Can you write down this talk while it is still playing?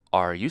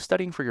Are you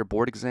studying for your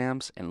board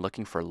exams and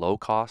looking for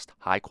low-cost,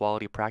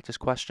 high-quality practice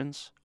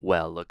questions?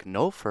 Well, look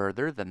no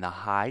further than the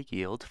High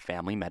Yield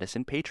Family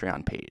Medicine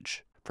Patreon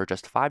page. For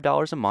just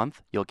 $5 a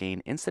month, you'll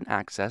gain instant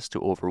access to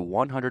over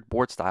 100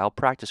 board-style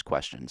practice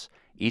questions,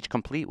 each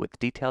complete with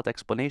detailed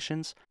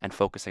explanations and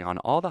focusing on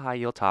all the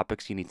high-yield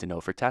topics you need to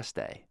know for test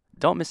day.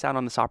 Don't miss out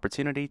on this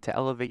opportunity to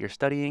elevate your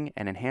studying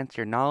and enhance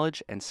your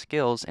knowledge and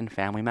skills in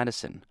family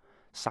medicine.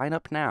 Sign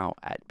up now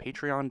at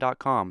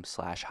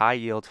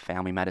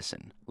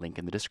patreon.com/highyieldfamilymedicine. Link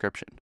in the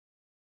description.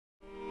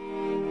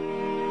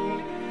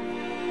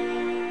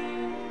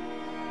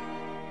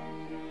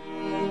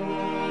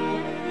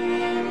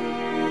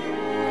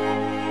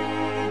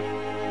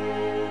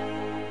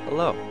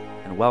 Hello,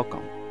 and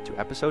welcome to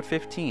episode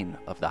 15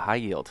 of the High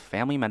Yield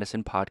Family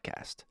Medicine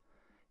Podcast.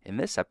 In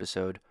this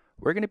episode,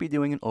 we're going to be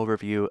doing an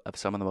overview of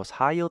some of the most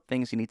high-yield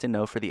things you need to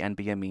know for the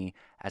NBME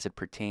as it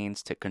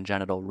pertains to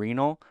congenital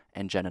renal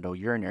and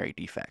genitourinary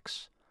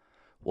defects.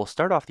 We'll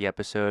start off the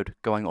episode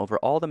going over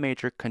all the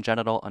major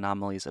congenital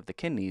anomalies of the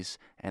kidneys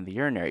and the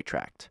urinary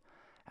tract.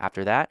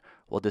 After that,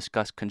 we'll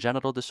discuss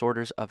congenital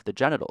disorders of the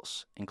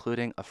genitals,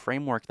 including a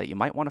framework that you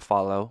might want to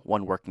follow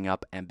when working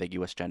up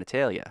ambiguous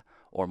genitalia,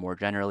 or more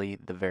generally,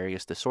 the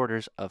various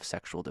disorders of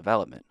sexual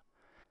development.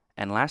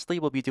 And lastly,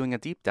 we'll be doing a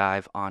deep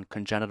dive on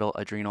congenital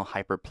adrenal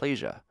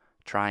hyperplasia,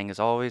 trying as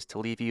always to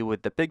leave you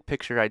with the big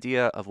picture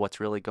idea of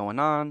what's really going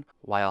on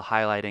while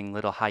highlighting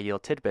little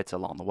high-yield tidbits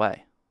along the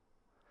way.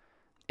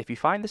 If you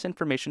find this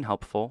information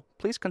helpful,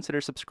 please consider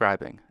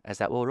subscribing, as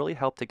that will really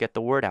help to get the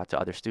word out to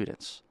other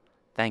students.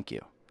 Thank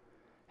you.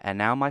 And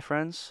now, my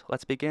friends,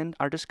 let's begin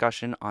our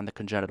discussion on the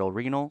congenital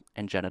renal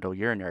and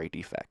genitourinary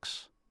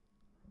defects.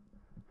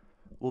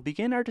 We'll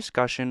begin our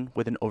discussion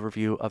with an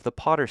overview of the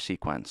Potter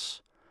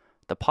sequence.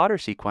 The Potter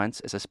sequence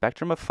is a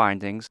spectrum of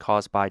findings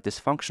caused by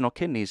dysfunctional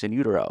kidneys in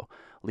utero,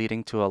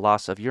 leading to a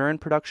loss of urine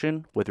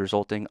production with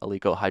resulting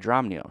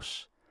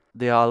oligohydramnios.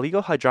 The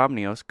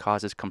oligohydramnios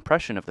causes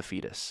compression of the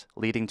fetus,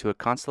 leading to a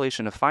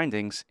constellation of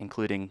findings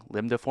including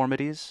limb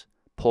deformities,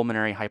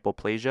 pulmonary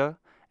hypoplasia,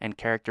 and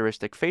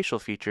characteristic facial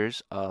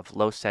features of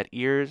low-set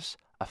ears,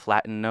 a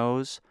flattened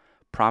nose,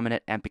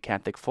 prominent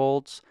epicanthic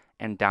folds,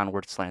 and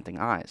downward slanting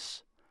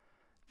eyes.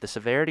 The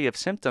severity of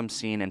symptoms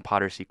seen in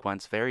Potter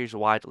sequence varies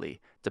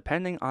widely,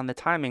 depending on the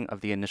timing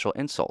of the initial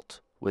insult,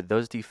 with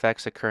those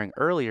defects occurring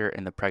earlier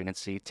in the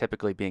pregnancy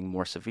typically being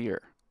more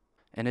severe.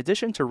 In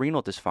addition to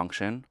renal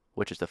dysfunction,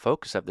 which is the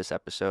focus of this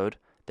episode,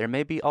 there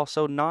may be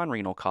also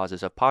non-renal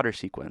causes of Potter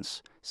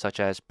sequence, such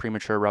as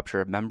premature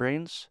rupture of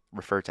membranes,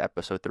 referred to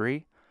episode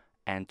 3,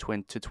 and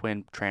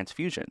twin-to-twin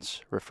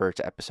transfusions, referred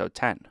to episode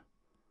 10.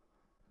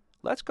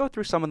 Let's go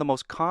through some of the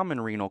most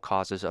common renal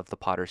causes of the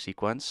Potter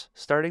sequence,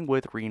 starting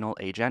with renal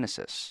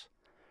agenesis.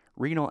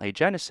 Renal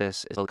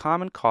agenesis is a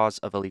common cause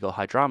of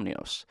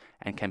oligohydramnios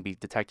and can be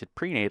detected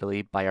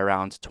prenatally by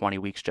around 20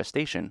 weeks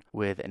gestation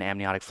with an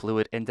amniotic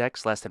fluid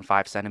index less than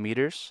 5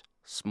 centimeters,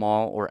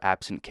 small or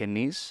absent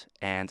kidneys,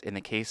 and in the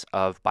case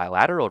of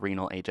bilateral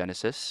renal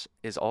agenesis,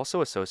 is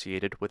also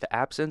associated with the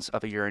absence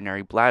of a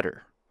urinary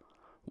bladder.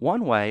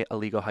 One way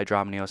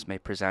oligohydramnios may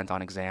present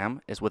on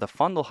exam is with a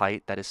fundal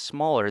height that is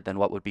smaller than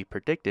what would be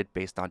predicted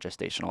based on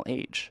gestational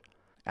age.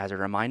 As a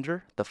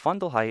reminder, the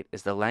fundal height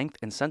is the length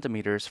in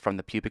centimeters from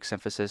the pubic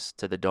symphysis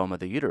to the dome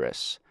of the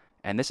uterus,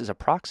 and this is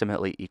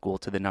approximately equal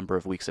to the number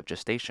of weeks of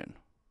gestation.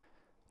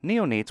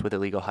 Neonates with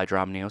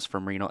oligohydramnios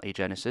from renal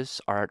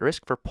agenesis are at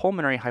risk for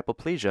pulmonary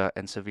hypoplasia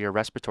and severe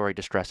respiratory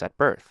distress at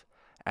birth,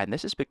 and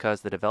this is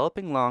because the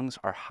developing lungs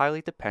are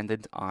highly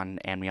dependent on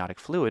amniotic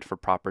fluid for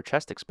proper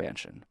chest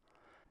expansion.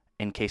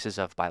 In cases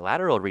of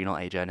bilateral renal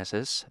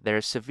agenesis, there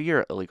is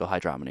severe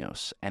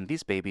oligohydramnios, and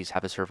these babies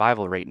have a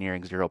survival rate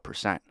nearing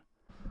 0%.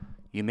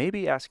 You may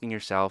be asking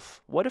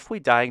yourself, what if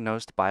we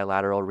diagnosed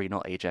bilateral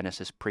renal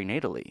agenesis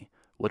prenatally?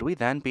 Would we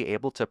then be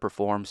able to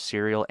perform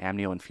serial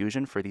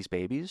amnioinfusion for these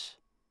babies?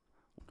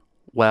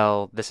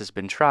 Well, this has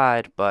been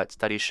tried, but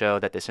studies show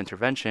that this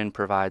intervention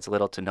provides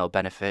little to no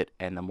benefit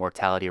and the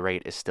mortality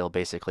rate is still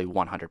basically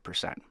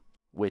 100%.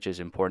 Which is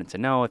important to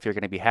know if you're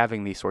going to be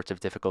having these sorts of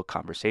difficult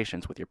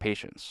conversations with your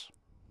patients.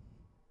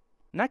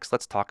 Next,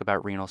 let's talk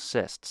about renal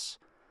cysts.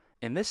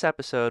 In this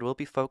episode, we'll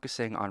be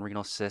focusing on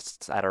renal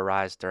cysts that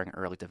arise during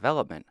early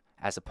development,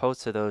 as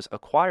opposed to those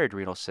acquired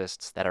renal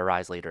cysts that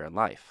arise later in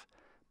life.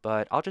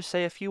 But I'll just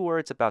say a few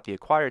words about the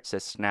acquired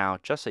cysts now,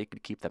 just so you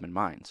can keep them in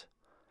mind.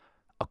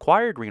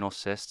 Acquired renal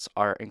cysts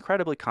are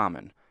incredibly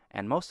common,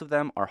 and most of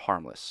them are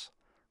harmless.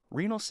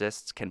 Renal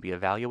cysts can be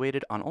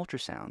evaluated on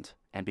ultrasound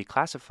and be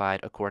classified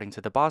according to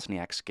the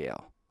Bosniak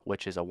scale,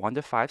 which is a 1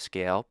 to 5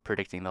 scale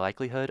predicting the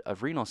likelihood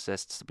of renal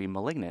cysts to be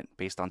malignant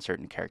based on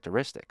certain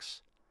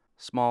characteristics.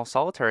 Small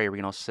solitary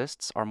renal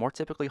cysts are more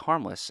typically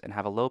harmless and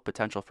have a low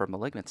potential for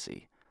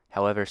malignancy.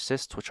 However,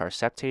 cysts which are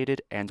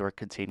septated and/or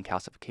contain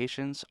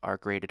calcifications are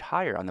graded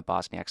higher on the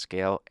Bosniak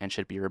scale and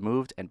should be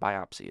removed and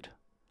biopsied.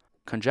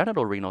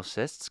 Congenital renal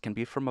cysts can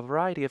be from a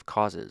variety of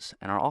causes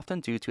and are often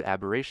due to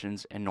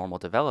aberrations in normal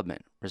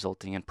development,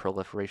 resulting in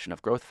proliferation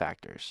of growth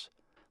factors.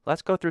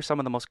 Let's go through some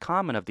of the most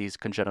common of these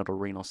congenital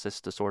renal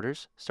cyst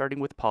disorders, starting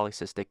with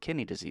polycystic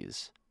kidney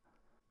disease.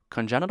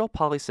 Congenital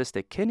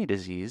polycystic kidney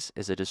disease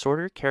is a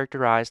disorder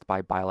characterized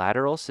by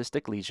bilateral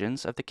cystic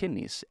lesions of the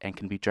kidneys and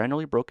can be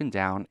generally broken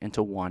down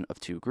into one of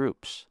two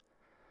groups.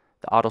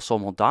 The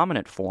autosomal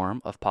dominant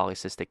form of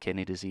polycystic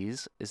kidney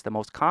disease is the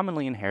most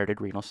commonly inherited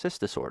renal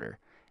cyst disorder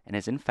and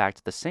is in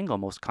fact the single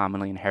most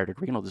commonly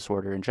inherited renal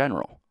disorder in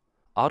general.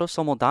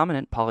 Autosomal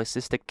dominant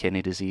polycystic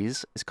kidney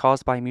disease is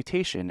caused by a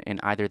mutation in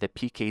either the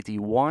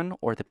PKD1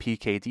 or the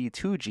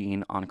PKD2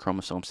 gene on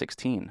chromosome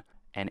 16,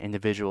 and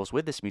individuals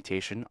with this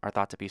mutation are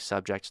thought to be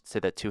subject to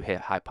the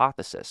two-hit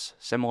hypothesis,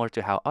 similar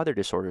to how other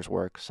disorders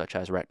work, such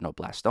as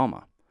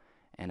retinoblastoma.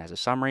 And as a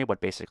summary, what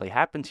basically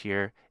happens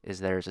here is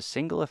there's a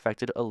single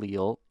affected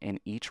allele in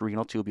each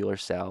renal tubular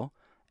cell,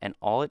 and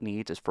all it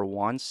needs is for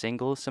one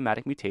single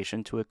somatic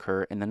mutation to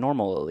occur in the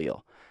normal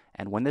allele.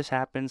 And when this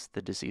happens,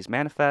 the disease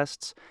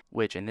manifests,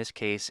 which in this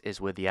case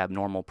is with the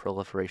abnormal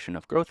proliferation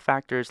of growth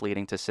factors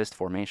leading to cyst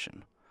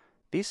formation.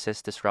 These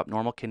cysts disrupt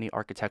normal kidney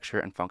architecture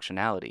and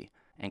functionality,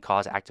 and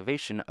cause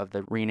activation of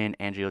the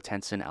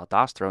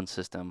renin-angiotensin-aldosterone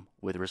system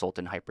with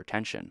resultant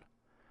hypertension.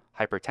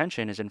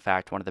 Hypertension is in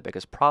fact one of the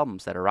biggest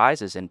problems that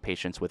arises in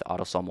patients with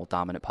autosomal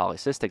dominant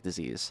polycystic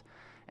disease,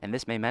 and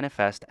this may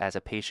manifest as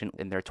a patient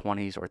in their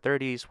 20s or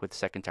 30s with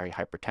secondary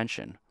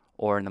hypertension,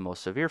 or in the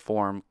most severe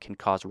form can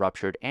cause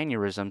ruptured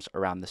aneurysms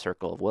around the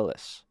circle of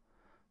Willis.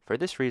 For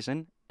this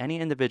reason, any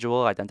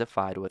individual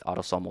identified with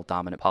autosomal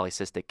dominant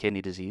polycystic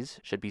kidney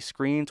disease should be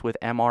screened with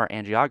MR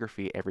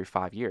angiography every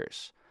 5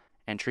 years,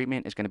 and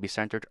treatment is going to be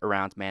centered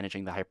around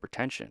managing the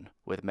hypertension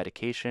with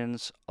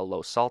medications, a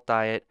low salt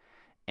diet,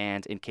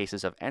 and in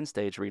cases of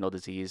end-stage renal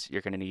disease,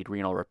 you're going to need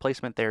renal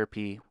replacement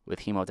therapy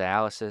with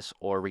hemodialysis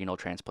or renal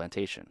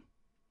transplantation.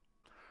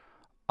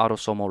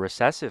 Autosomal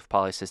recessive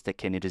polycystic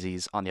kidney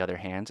disease, on the other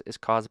hand, is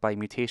caused by a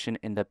mutation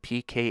in the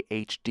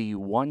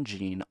PKHD1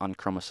 gene on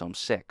chromosome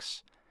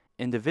 6.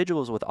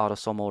 Individuals with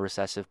autosomal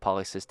recessive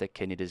polycystic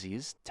kidney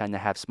disease tend to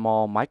have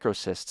small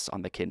microcysts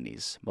on the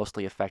kidneys,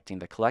 mostly affecting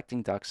the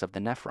collecting ducts of the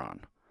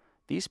nephron.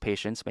 These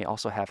patients may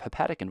also have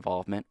hepatic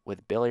involvement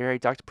with biliary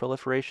duct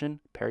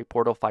proliferation,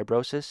 periportal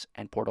fibrosis,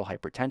 and portal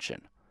hypertension.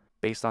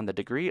 Based on the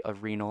degree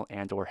of renal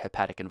and/or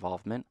hepatic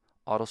involvement,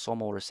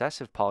 autosomal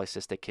recessive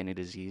polycystic kidney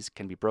disease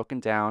can be broken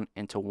down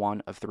into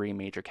one of three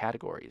major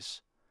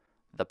categories.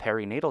 The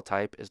perinatal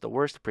type is the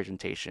worst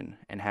presentation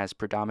and has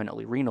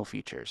predominantly renal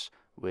features,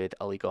 with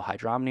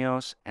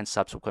oligohydramnios and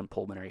subsequent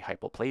pulmonary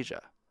hypoplasia.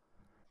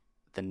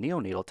 The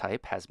neonatal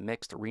type has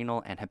mixed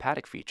renal and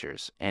hepatic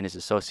features and is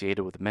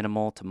associated with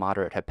minimal to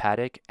moderate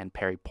hepatic and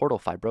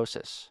periportal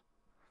fibrosis.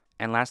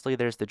 And lastly,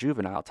 there's the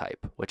juvenile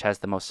type, which has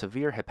the most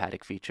severe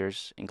hepatic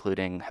features,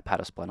 including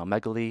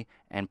hepatosplenomegaly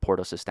and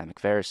portosystemic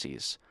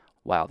varices,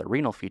 while the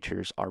renal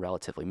features are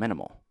relatively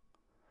minimal.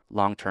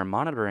 Long-term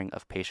monitoring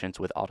of patients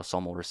with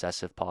autosomal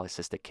recessive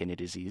polycystic kidney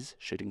disease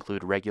should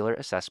include regular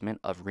assessment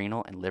of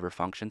renal and liver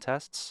function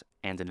tests,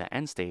 and in the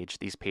end stage,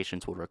 these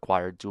patients will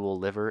require dual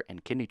liver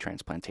and kidney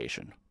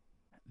transplantation.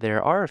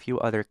 There are a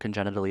few other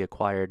congenitally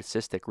acquired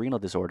cystic renal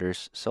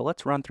disorders, so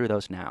let's run through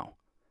those now.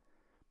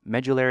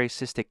 Medullary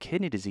cystic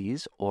kidney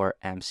disease, or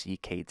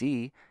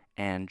MCKD,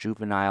 and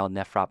juvenile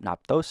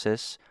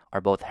nephropnoptosis are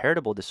both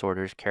heritable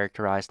disorders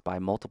characterized by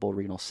multiple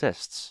renal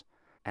cysts.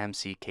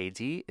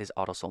 MCKD is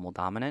autosomal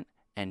dominant,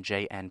 and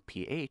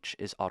JNPH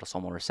is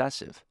autosomal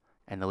recessive,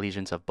 and the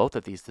lesions of both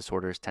of these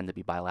disorders tend to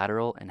be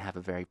bilateral and have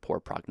a very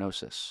poor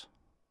prognosis.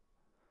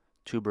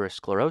 Tuberous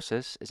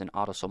sclerosis is an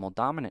autosomal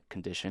dominant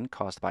condition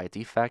caused by a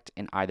defect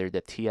in either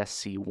the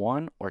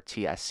TSC1 or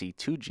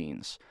TSC2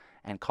 genes,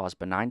 and cause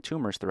benign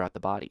tumors throughout the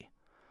body.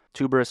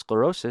 Tuberous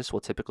sclerosis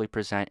will typically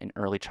present in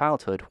early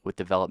childhood with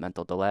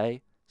developmental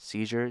delay,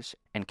 seizures,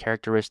 and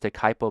characteristic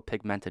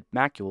hypopigmented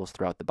macules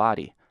throughout the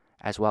body,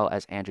 as well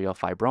as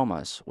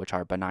angiofibromas, which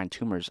are benign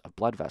tumors of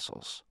blood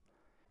vessels.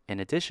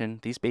 In addition,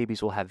 these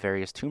babies will have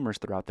various tumors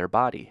throughout their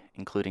body,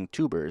 including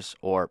tubers,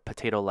 or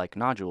potato-like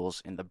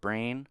nodules in the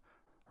brain,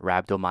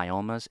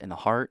 rhabdomyomas in the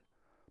heart,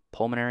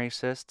 pulmonary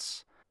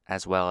cysts,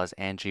 as well as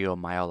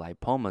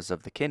angiomyolipomas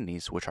of the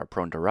kidneys, which are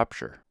prone to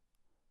rupture.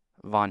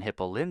 Von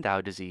Hippel-Lindau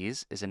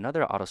disease is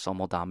another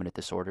autosomal dominant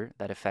disorder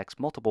that affects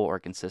multiple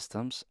organ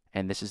systems,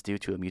 and this is due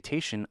to a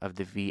mutation of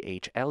the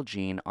VHL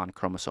gene on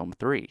chromosome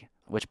 3,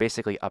 which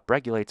basically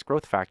upregulates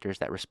growth factors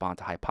that respond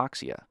to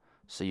hypoxia.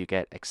 So you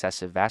get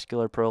excessive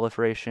vascular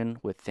proliferation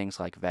with things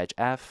like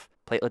VEGF,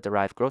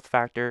 platelet-derived growth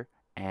factor,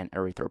 and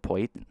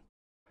erythropoietin.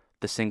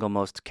 The single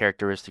most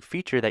characteristic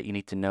feature that you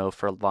need to know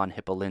for von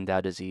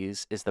Hippel-Lindau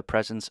disease is the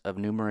presence of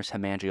numerous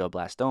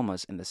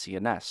hemangioblastomas in the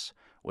CNS,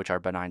 which are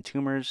benign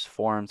tumors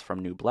formed from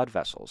new blood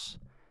vessels.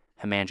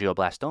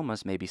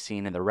 Hemangioblastomas may be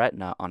seen in the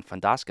retina on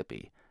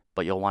fundoscopy,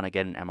 but you'll want to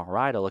get an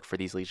MRI to look for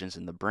these lesions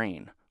in the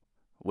brain,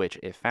 which,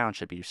 if found,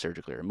 should be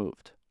surgically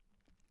removed.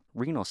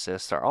 Renal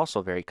cysts are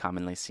also very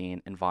commonly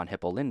seen in von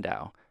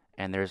Hippel-Lindau,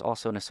 and there is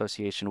also an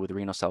association with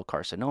renal cell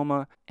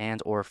carcinoma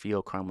and or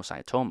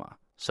pheochromocytoma.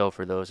 So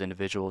for those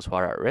individuals who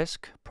are at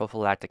risk,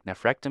 prophylactic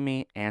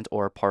nephrectomy and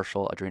or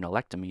partial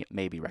adrenalectomy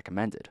may be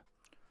recommended.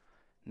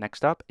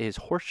 Next up is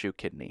horseshoe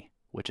kidney,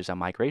 which is a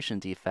migration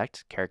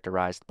defect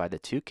characterized by the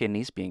two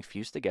kidneys being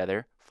fused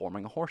together,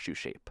 forming a horseshoe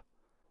shape.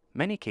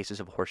 Many cases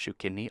of horseshoe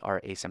kidney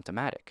are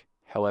asymptomatic.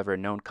 However,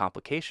 known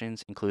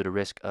complications include a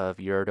risk of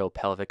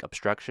uretopelvic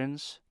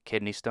obstructions,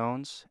 kidney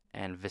stones,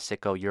 and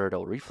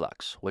vesico-ureteral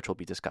reflux, which we'll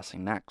be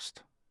discussing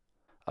next.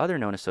 Other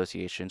known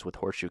associations with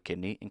horseshoe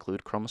kidney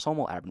include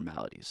chromosomal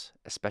abnormalities,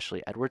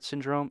 especially Edwards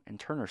syndrome and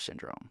Turner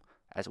syndrome,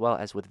 as well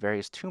as with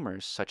various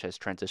tumors such as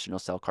transitional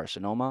cell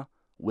carcinoma,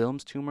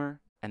 Wilms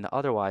tumor, and the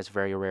otherwise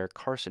very rare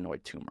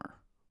carcinoid tumor.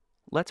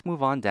 Let's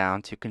move on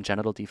down to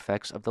congenital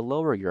defects of the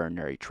lower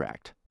urinary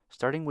tract,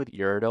 starting with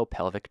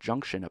uretopelvic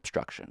junction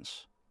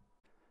obstructions.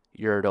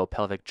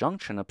 Uretopelvic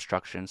junction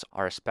obstructions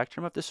are a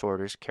spectrum of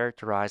disorders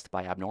characterized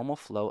by abnormal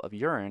flow of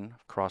urine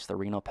across the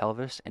renal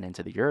pelvis and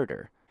into the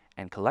ureter,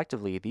 and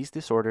collectively these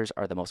disorders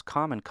are the most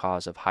common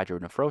cause of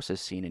hydronephrosis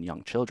seen in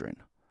young children.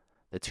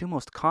 The two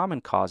most common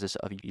causes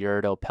of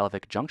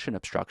uretopelvic junction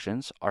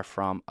obstructions are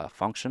from a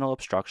functional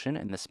obstruction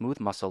in the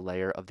smooth muscle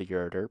layer of the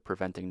ureter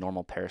preventing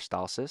normal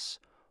peristalsis,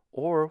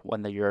 or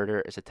when the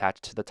ureter is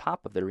attached to the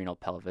top of the renal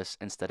pelvis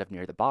instead of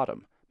near the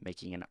bottom,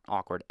 making an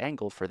awkward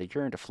angle for the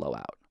urine to flow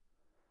out.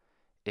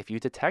 If you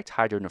detect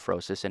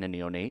hydronephrosis in a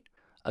neonate,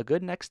 a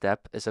good next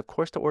step is of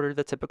course to order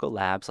the typical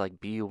labs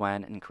like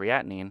BUN and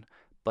creatinine,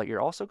 but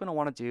you're also going to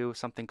want to do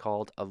something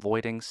called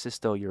avoiding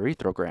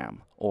cystourethrogram,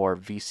 or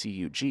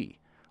VCUG,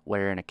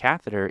 wherein a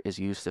catheter is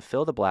used to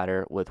fill the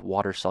bladder with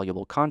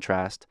water-soluble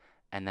contrast,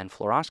 and then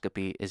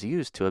fluoroscopy is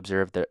used to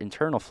observe the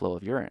internal flow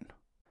of urine.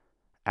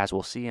 As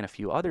we'll see in a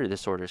few other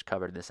disorders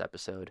covered in this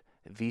episode,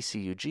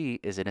 VCUG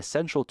is an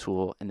essential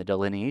tool in the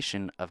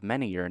delineation of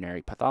many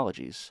urinary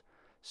pathologies.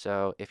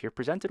 So, if you're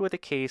presented with a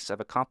case of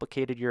a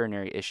complicated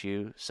urinary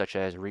issue, such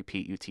as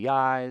repeat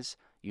UTIs,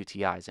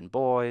 UTIs in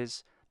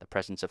boys, the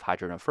presence of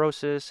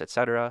hydronephrosis,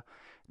 etc.,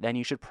 then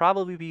you should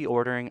probably be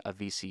ordering a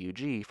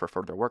VCUG for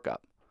further workup.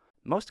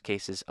 Most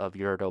cases of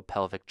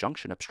uretopelvic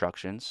junction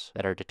obstructions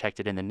that are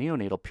detected in the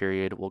neonatal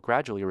period will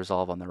gradually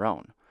resolve on their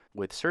own,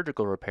 with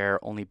surgical repair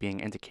only being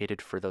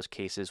indicated for those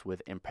cases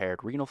with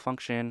impaired renal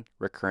function,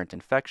 recurrent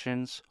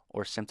infections,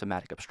 or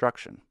symptomatic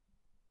obstruction.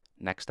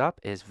 Next up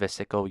is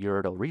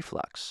vesico-ureteral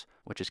reflux,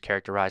 which is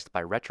characterized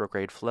by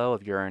retrograde flow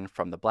of urine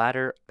from the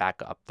bladder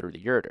back up through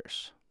the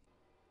ureters.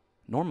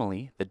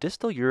 Normally, the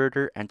distal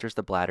ureter enters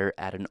the bladder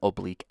at an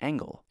oblique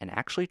angle and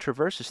actually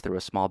traverses through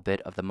a small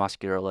bit of the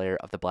muscular layer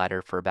of the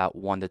bladder for about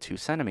 1 to 2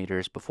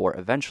 centimeters before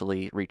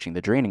eventually reaching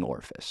the draining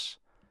orifice.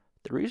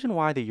 The reason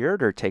why the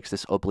ureter takes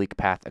this oblique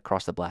path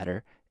across the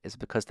bladder is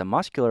because the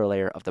muscular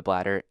layer of the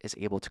bladder is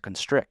able to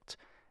constrict,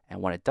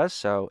 and when it does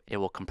so, it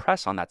will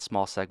compress on that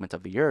small segment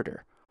of the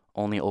ureter,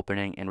 only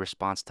opening in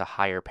response to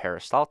higher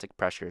peristaltic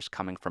pressures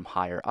coming from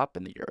higher up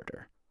in the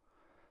ureter.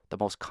 The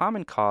most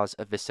common cause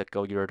of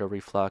vesico-ureteral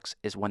reflux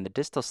is when the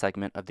distal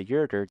segment of the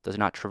ureter does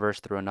not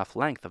traverse through enough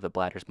length of the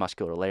bladder's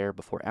muscular layer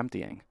before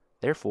emptying.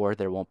 Therefore,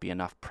 there won't be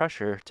enough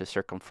pressure to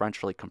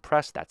circumferentially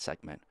compress that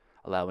segment,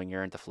 allowing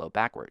urine to flow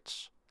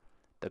backwards.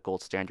 The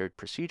gold standard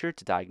procedure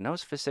to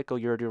diagnose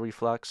vesico-ureteral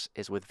reflux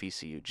is with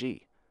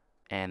VCUG,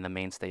 and the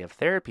mainstay of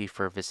therapy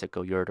for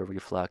vesico-ureteral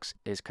reflux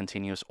is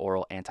continuous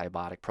oral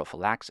antibiotic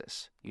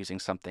prophylaxis, using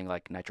something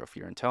like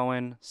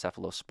nitrofurantoin,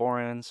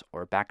 cephalosporins,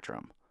 or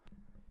Bactrim.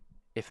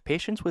 If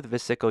patients with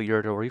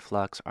vesico-ureteral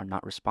reflux are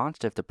not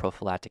responsive to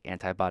prophylactic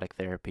antibiotic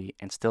therapy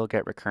and still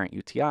get recurrent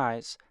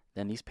UTIs,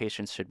 then these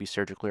patients should be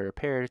surgically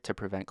repaired to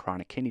prevent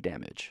chronic kidney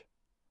damage.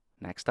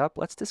 Next up,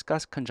 let's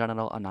discuss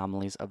congenital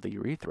anomalies of the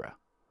urethra.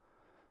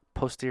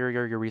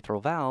 Posterior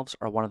urethral valves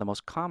are one of the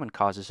most common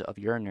causes of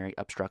urinary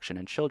obstruction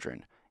in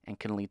children and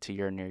can lead to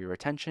urinary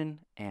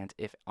retention and,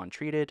 if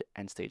untreated,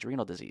 end-stage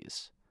renal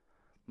disease.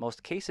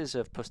 Most cases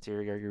of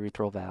posterior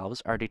urethral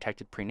valves are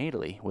detected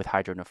prenatally with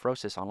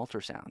hydronephrosis on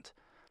ultrasound,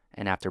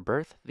 and after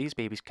birth, these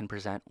babies can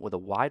present with a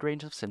wide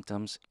range of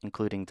symptoms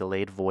including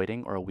delayed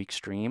voiding or a weak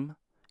stream,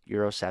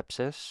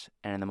 urosepsis,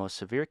 and in the most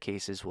severe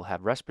cases will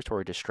have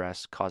respiratory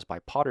distress caused by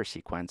Potter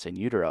sequence in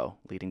utero,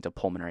 leading to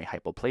pulmonary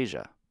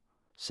hypoplasia.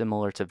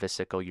 Similar to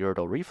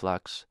vesico-ureteral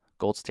reflux,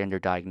 gold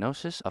standard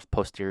diagnosis of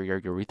posterior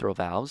urethral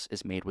valves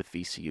is made with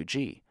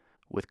VCUG,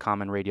 with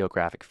common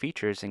radiographic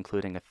features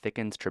including a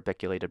thickened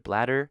trabeculated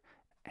bladder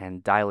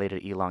and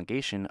dilated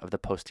elongation of the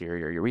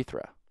posterior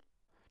urethra.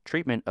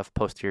 Treatment of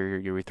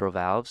posterior urethral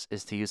valves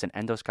is to use an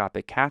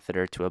endoscopic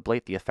catheter to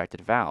ablate the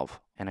affected valve,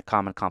 and a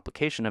common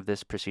complication of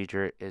this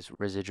procedure is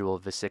residual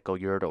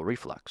vesico-ureteral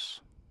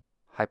reflux.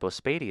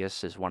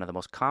 Hypospadias is one of the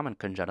most common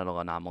congenital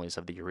anomalies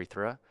of the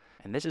urethra,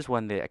 and this is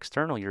when the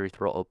external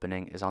urethral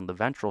opening is on the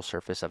ventral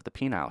surface of the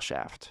penile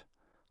shaft.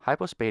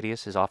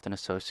 Hypospadias is often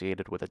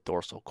associated with a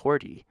dorsal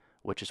chordee,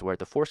 which is where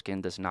the foreskin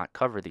does not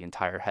cover the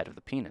entire head of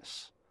the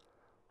penis.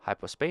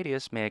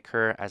 Hypospadias may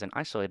occur as an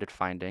isolated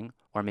finding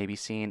or may be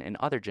seen in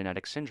other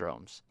genetic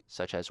syndromes,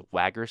 such as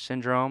Wagner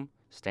syndrome,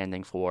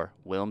 standing for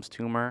Wilms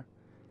tumor,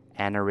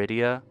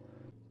 aniridia,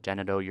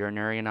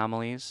 genitourinary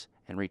anomalies,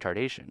 and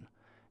retardation,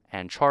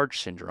 and Charge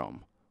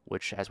syndrome,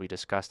 which, as we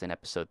discussed in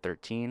episode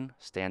 13,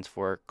 stands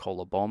for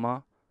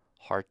coloboma,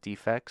 heart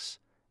defects,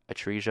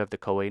 atresia of the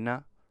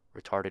choana,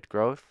 retarded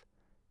growth,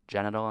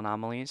 genital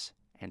anomalies,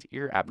 and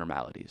ear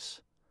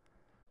abnormalities.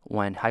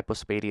 When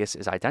hypospadias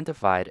is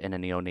identified in a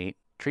neonate,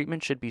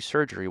 treatment should be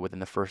surgery within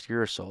the first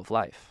year or so of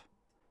life.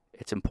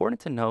 It's important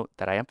to note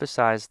that I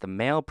emphasize the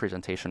male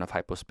presentation of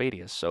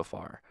hypospadias so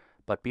far,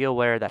 but be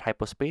aware that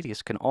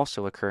hypospadias can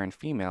also occur in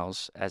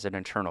females as an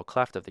internal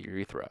cleft of the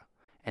urethra,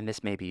 and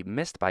this may be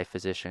missed by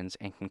physicians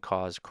and can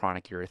cause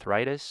chronic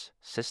urethritis,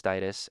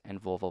 cystitis,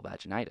 and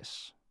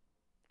vulvovaginitis.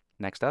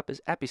 Next up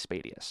is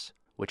epispadias,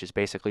 which is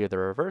basically the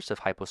reverse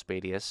of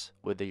hypospadias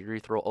with the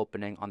urethral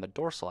opening on the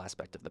dorsal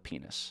aspect of the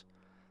penis.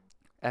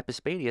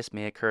 Epispadias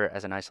may occur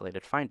as an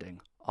isolated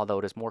finding, although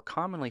it is more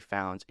commonly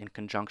found in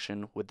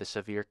conjunction with the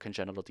severe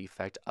congenital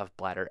defect of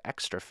bladder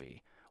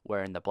exstrophy,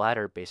 wherein the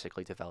bladder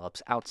basically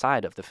develops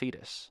outside of the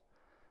fetus.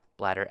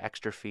 Bladder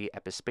exstrophy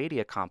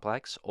epispadia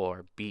complex,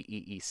 or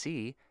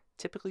BEEC,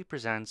 typically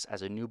presents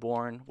as a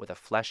newborn with a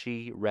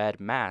fleshy, red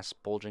mass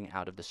bulging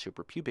out of the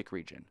suprapubic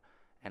region,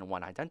 and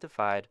when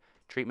identified,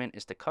 treatment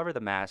is to cover the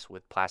mass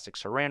with plastic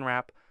saran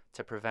wrap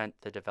to prevent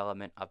the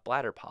development of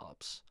bladder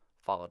polyps,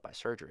 followed by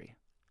surgery.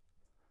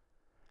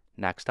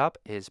 Next up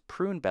is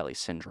prune belly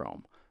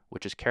syndrome,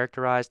 which is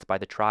characterized by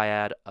the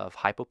triad of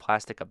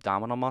hypoplastic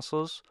abdominal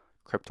muscles,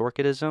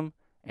 cryptorchidism,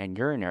 and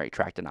urinary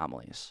tract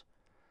anomalies.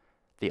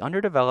 The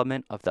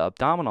underdevelopment of the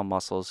abdominal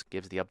muscles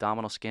gives the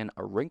abdominal skin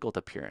a wrinkled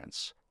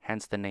appearance,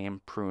 hence the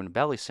name prune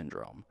belly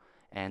syndrome,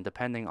 and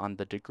depending on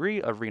the degree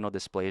of renal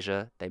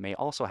dysplasia, they may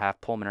also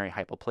have pulmonary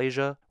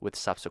hypoplasia with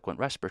subsequent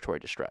respiratory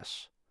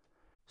distress.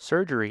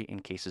 Surgery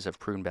in cases of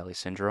prune belly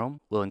syndrome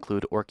will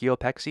include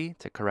orchiopexy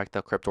to correct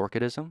the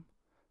cryptorchidism,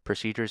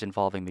 procedures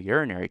involving the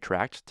urinary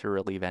tract to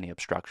relieve any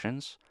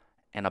obstructions,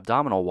 and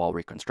abdominal wall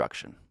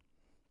reconstruction.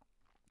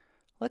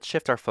 Let's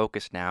shift our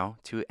focus now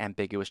to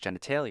ambiguous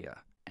genitalia,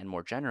 and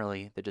more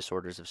generally, the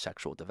disorders of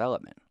sexual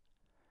development.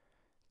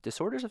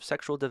 Disorders of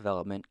sexual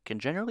development can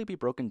generally be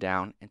broken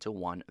down into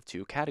one of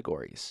two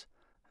categories: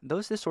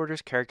 those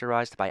disorders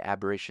characterized by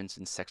aberrations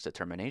in sex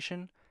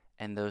determination,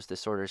 and those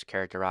disorders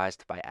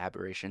characterized by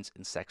aberrations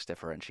in sex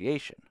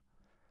differentiation.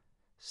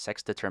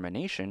 Sex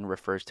determination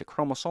refers to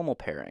chromosomal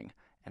pairing,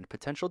 and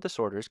potential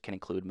disorders can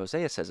include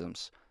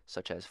mosaicisms,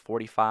 such as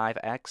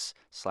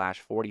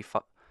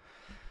 45X/45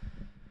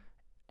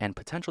 and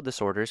potential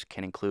disorders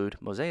can include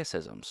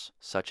mosaicisms,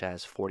 such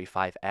as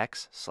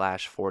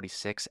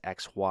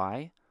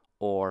 45X/46XY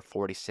or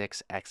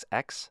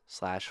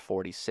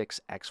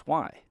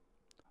 46XX/46XY,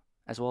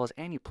 as well as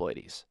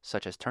aneuploidies,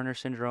 such as Turner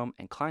syndrome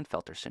and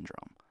Klinefelter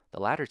syndrome,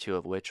 the latter two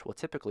of which will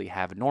typically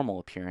have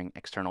normal-appearing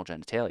external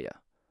genitalia.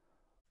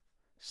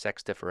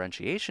 Sex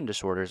differentiation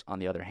disorders, on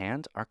the other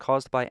hand, are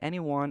caused by any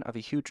one of a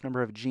huge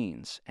number of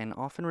genes and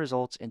often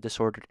results in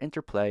disordered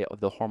interplay of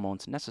the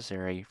hormones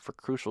necessary for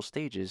crucial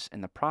stages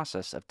in the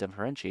process of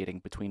differentiating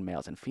between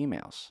males and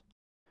females.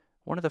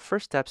 One of the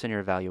first steps in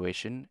your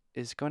evaluation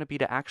is going to be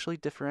to actually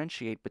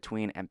differentiate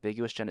between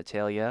ambiguous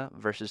genitalia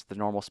versus the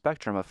normal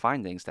spectrum of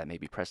findings that may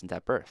be present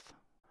at birth.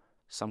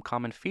 Some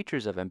common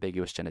features of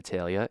ambiguous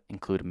genitalia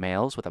include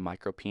males with a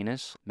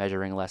micropenis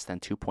measuring less than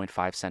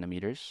 2.5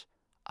 centimeters,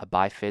 a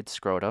bifid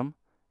scrotum,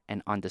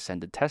 and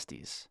undescended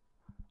testes.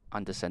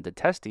 Undescended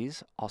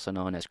testes, also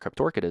known as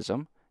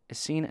cryptorchidism, is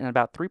seen in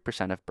about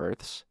 3% of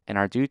births and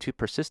are due to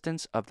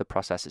persistence of the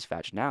processus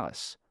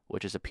vaginalis,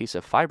 which is a piece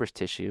of fibrous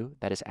tissue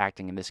that is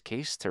acting in this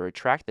case to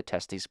retract the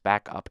testes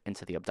back up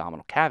into the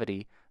abdominal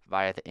cavity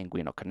via the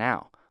inguinal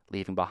canal,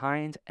 leaving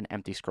behind an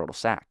empty scrotal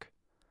sac.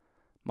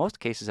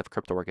 Most cases of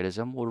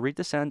cryptorchidism will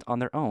redescend on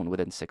their own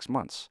within 6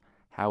 months.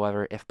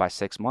 However, if by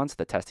 6 months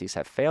the testes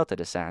have failed to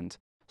descend,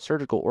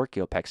 surgical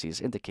orchiopexy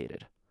is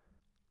indicated.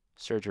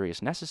 Surgery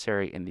is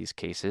necessary in these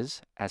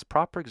cases, as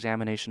proper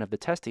examination of the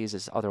testes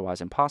is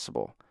otherwise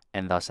impossible,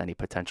 and thus any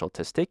potential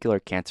testicular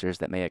cancers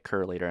that may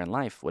occur later in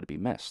life would be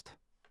missed.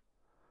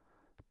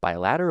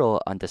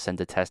 Bilateral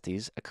undescended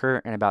testes occur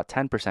in about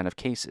 10% of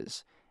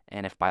cases,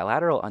 and if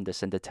bilateral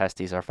undescended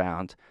testes are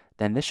found,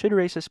 then this should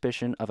raise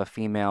suspicion of a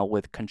female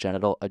with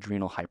congenital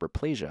adrenal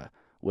hyperplasia,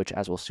 which,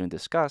 as we'll soon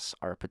discuss,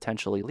 are a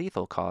potentially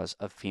lethal cause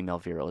of female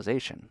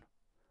virilization.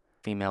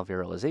 Female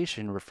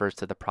virilization refers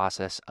to the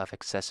process of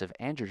excessive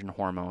androgen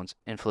hormones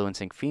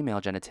influencing female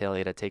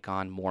genitalia to take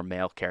on more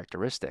male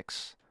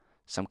characteristics.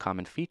 Some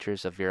common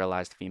features of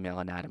virilized female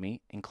anatomy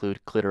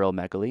include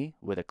clitoromegaly,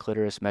 with a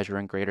clitoris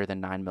measuring greater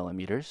than 9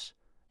 millimeters,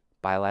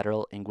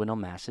 bilateral inguinal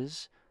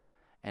masses,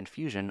 and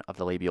fusion of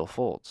the labial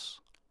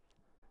folds.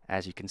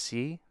 As you can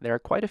see, there are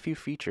quite a few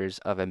features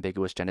of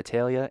ambiguous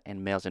genitalia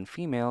in males and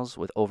females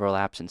with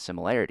overlaps and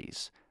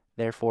similarities.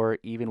 Therefore,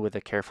 even with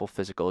a careful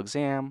physical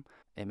exam,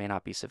 it may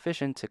not be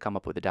sufficient to come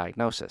up with a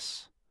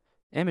diagnosis.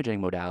 Imaging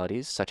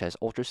modalities such as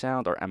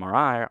ultrasound or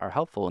MRI are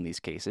helpful in these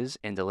cases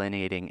in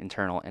delineating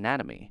internal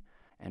anatomy,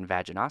 and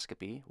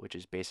vaginoscopy, which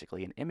is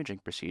basically an imaging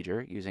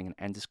procedure using an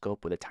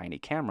endoscope with a tiny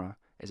camera,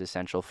 is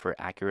essential for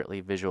accurately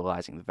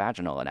visualizing the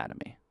vaginal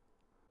anatomy.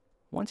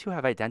 Once you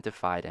have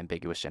identified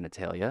ambiguous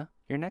genitalia,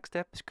 your next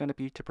step is going to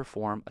be to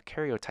perform a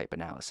karyotype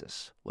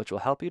analysis, which will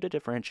help you to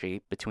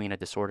differentiate between a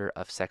disorder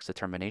of sex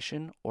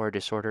determination or a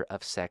disorder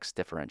of sex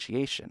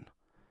differentiation.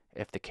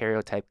 If the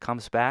karyotype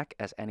comes back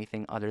as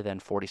anything other than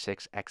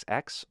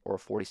 46XX or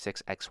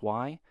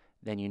 46XY,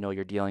 then you know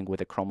you're dealing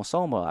with a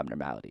chromosomal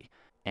abnormality.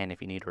 And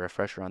if you need a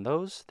refresher on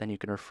those, then you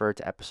can refer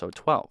to episode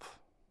 12.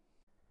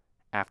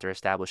 After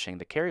establishing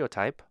the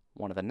karyotype,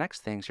 one of the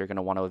next things you're going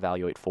to want to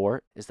evaluate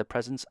for is the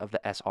presence of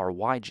the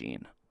SRY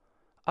gene.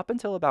 Up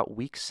until about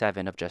week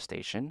 7 of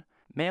gestation,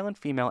 male and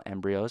female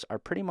embryos are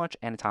pretty much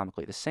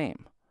anatomically the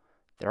same.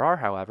 There are,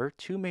 however,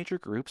 two major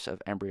groups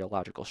of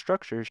embryological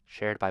structures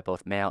shared by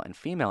both male and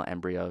female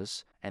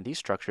embryos, and these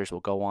structures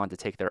will go on to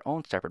take their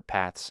own separate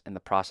paths in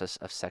the process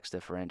of sex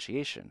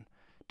differentiation,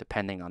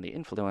 depending on the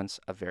influence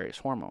of various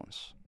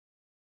hormones.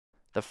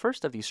 The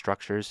first of these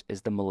structures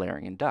is the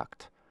Müllerian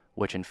duct,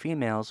 which in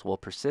females will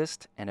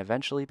persist and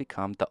eventually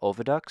become the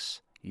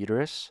oviducts,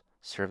 uterus,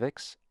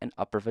 cervix, and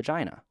upper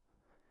vagina.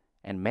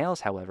 In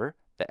males, however,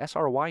 the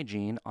SRY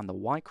gene on the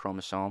Y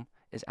chromosome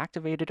is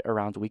activated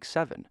around week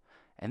 7,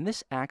 and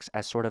this acts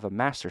as sort of a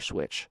master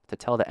switch to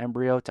tell the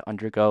embryo to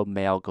undergo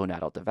male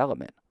gonadal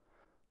development.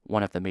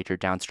 One of the major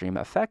downstream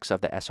effects of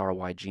the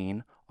SRY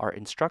gene are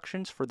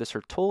instructions for the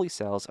Sertoli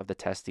cells of the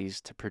testes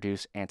to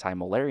produce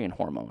anti-Müllerian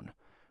hormone,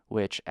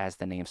 which, as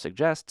the name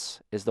suggests,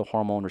 is the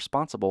hormone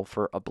responsible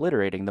for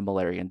obliterating the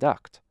Müllerian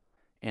duct.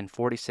 In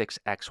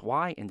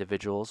 46XY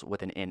individuals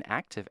with an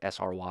inactive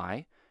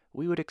SRY,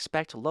 we would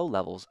expect low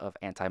levels of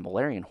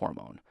anti-Müllerian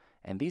hormone,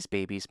 and these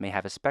babies may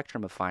have a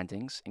spectrum of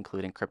findings,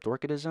 including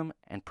cryptorchidism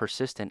and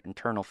persistent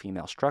internal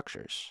female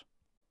structures.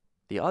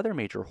 The other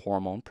major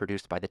hormone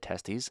produced by the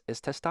testes is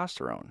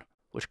testosterone,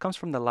 which comes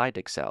from the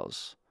Leydig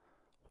cells.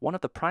 One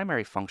of the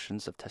primary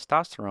functions of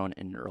testosterone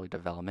in early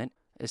development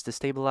is to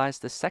stabilize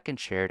the second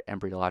shared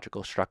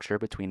embryological structure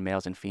between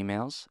males and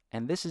females,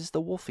 and this is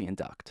the Wolffian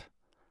duct.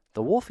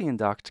 The Wolffian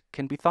duct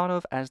can be thought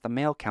of as the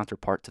male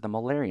counterpart to the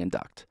Müllerian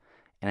duct,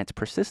 and its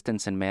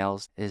persistence in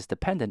males is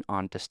dependent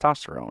on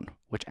testosterone,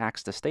 which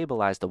acts to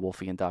stabilize the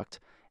Wolffian duct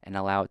and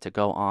allow it to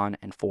go on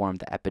and form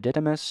the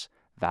epididymis,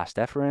 vas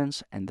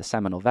deferens, and the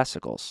seminal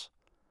vesicles.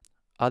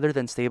 Other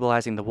than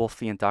stabilizing the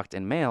Wolffian duct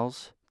in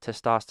males,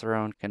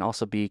 testosterone can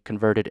also be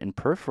converted in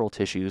peripheral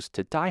tissues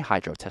to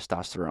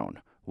dihydrotestosterone,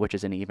 which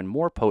is an even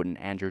more potent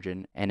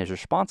androgen and is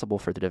responsible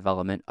for the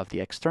development of the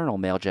external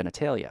male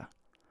genitalia.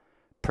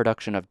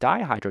 Production of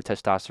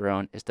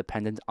dihydrotestosterone is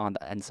dependent on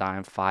the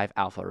enzyme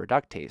 5-alpha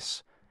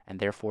reductase, and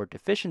therefore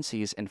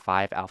deficiencies in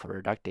 5-alpha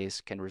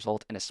reductase can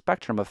result in a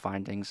spectrum of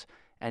findings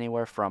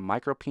anywhere from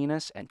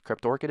micropenis and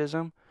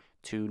cryptorchidism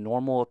to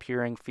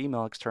normal-appearing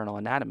female external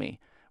anatomy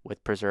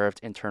with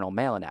preserved internal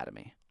male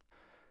anatomy.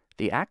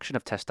 The action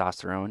of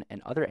testosterone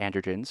and other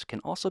androgens can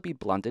also be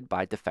blunted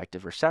by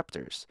defective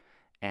receptors,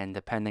 and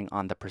depending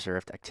on the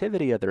preserved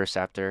activity of the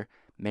receptor,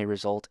 may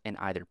result in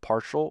either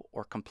partial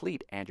or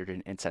complete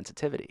androgen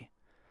insensitivity.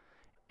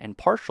 In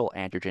partial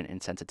androgen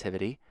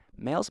insensitivity,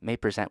 males may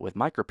present with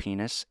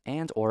micropenis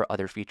and or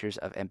other features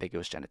of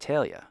ambiguous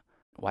genitalia,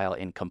 while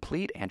in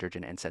complete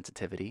androgen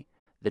insensitivity,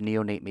 the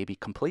neonate may be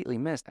completely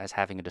missed as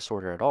having a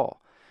disorder at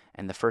all,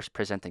 and the first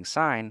presenting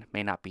sign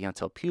may not be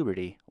until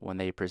puberty, when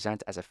they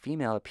present as a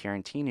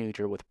female-appearing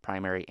teenager with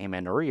primary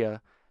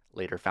amenorrhea,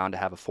 later found to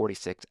have a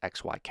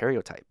 46XY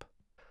karyotype.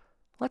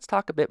 Let's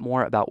talk a bit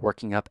more about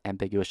working up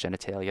ambiguous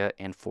genitalia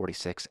in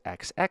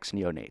 46XX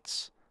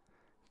neonates.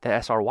 The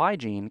SRY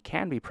gene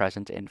can be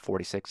present in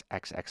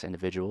 46XX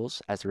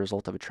individuals as a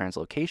result of a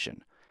translocation,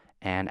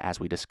 and as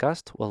we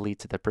discussed, will lead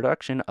to the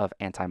production of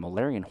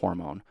anti-Müllerian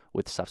hormone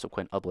with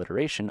subsequent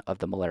obliteration of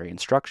the Müllerian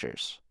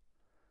structures.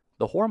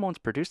 The hormones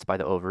produced by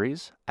the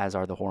ovaries, as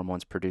are the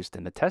hormones produced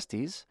in the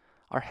testes,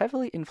 are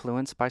heavily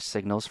influenced by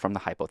signals from the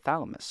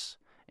hypothalamus,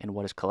 in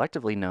what is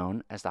collectively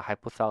known as the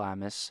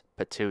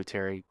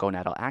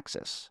hypothalamus-pituitary-gonadal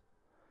axis.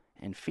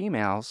 In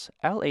females,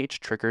 LH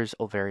triggers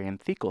ovarian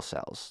thecal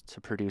cells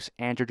to produce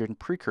androgen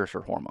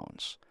precursor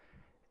hormones.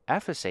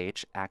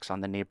 FSH acts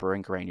on the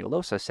neighboring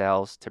granulosa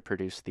cells to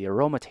produce the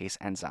aromatase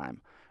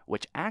enzyme,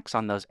 which acts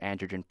on those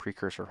androgen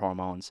precursor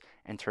hormones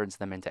and turns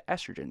them into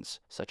estrogens,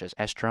 such as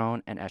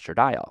estrone and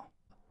estradiol.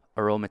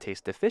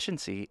 Aromatase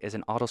deficiency is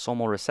an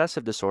autosomal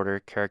recessive disorder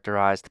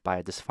characterized by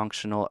a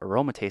dysfunctional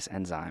aromatase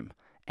enzyme,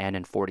 and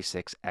in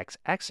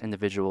 46XX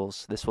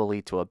individuals, this will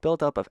lead to a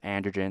buildup of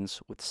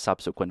androgens with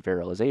subsequent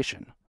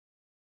virilization.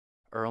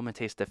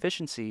 Aromatase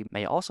deficiency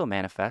may also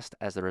manifest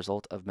as the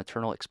result of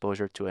maternal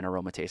exposure to an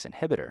aromatase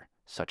inhibitor,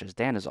 such as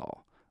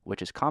danazol,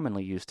 which is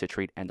commonly used to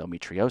treat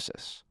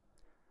endometriosis.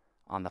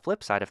 On the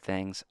flip side of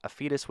things, a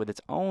fetus with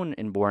its own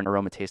inborn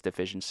aromatase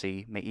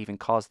deficiency may even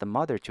cause the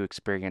mother to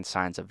experience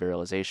signs of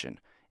virilization,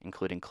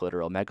 including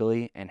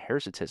clitoromegaly and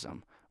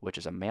hirsutism, which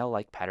is a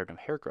male-like pattern of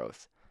hair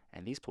growth,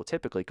 and these will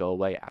typically go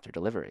away after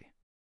delivery.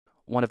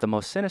 One of the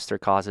most sinister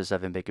causes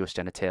of ambiguous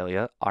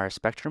genitalia are a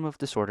spectrum of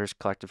disorders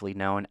collectively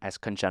known as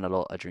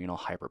congenital adrenal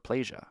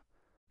hyperplasia.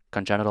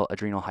 Congenital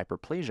adrenal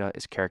hyperplasia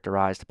is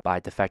characterized by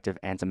defective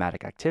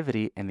enzymatic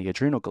activity in the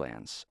adrenal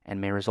glands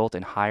and may result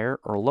in higher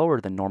or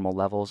lower than normal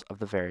levels of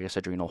the various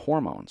adrenal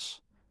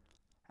hormones.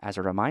 As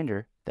a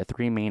reminder, the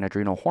three main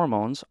adrenal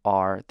hormones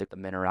are the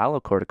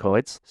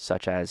mineralocorticoids,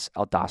 such as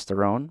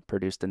aldosterone,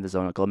 produced in the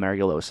zona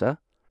glomerulosa,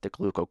 the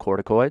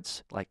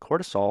glucocorticoids, like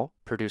cortisol,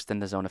 produced in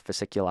the zona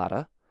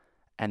fasciculata,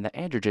 and the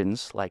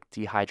androgens, like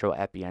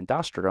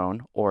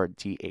dehydroepiandrosterone, or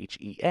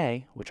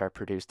DHEA, which are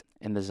produced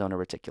in the zona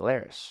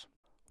reticularis.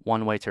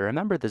 One way to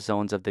remember the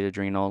zones of the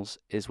adrenals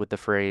is with the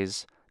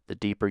phrase, the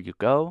deeper you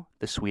go,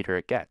 the sweeter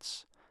it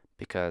gets,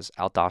 because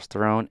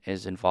aldosterone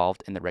is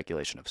involved in the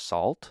regulation of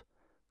salt,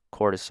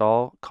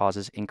 cortisol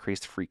causes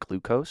increased free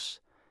glucose,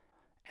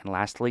 and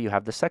lastly, you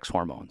have the sex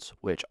hormones,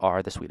 which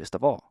are the sweetest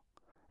of all.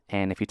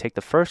 And if you take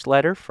the first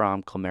letter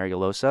from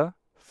glomerulosa,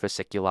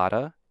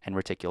 fasciculata, and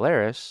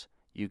reticularis,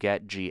 you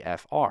get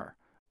GFR,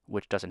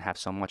 which doesn't have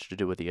so much to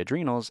do with the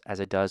adrenals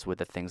as it does with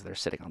the things they're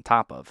sitting on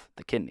top of,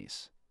 the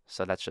kidneys.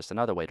 So that's just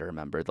another way to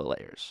remember the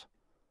layers.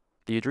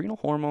 The adrenal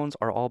hormones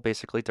are all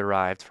basically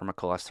derived from a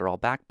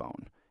cholesterol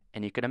backbone,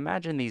 and you can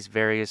imagine these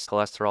various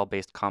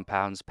cholesterol-based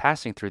compounds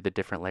passing through the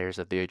different layers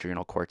of the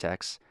adrenal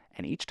cortex,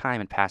 and each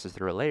time it passes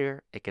through a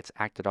layer, it gets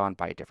acted on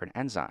by a different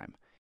enzyme,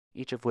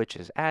 each of which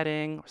is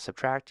adding,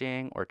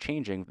 subtracting, or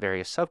changing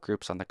various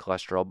subgroups on the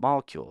cholesterol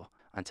molecule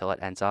until it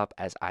ends up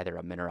as either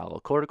a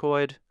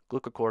mineralocorticoid,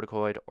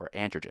 glucocorticoid, or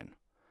androgen.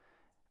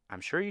 I'm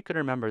sure you can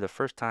remember the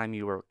first time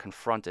you were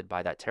confronted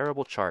by that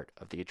terrible chart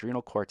of the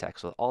adrenal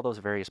cortex with all those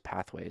various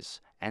pathways,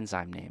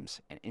 enzyme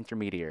names, and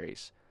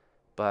intermediaries.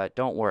 But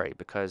don't worry,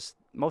 because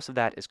most of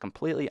that is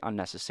completely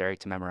unnecessary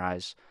to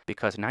memorize,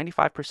 because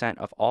 95%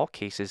 of all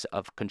cases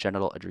of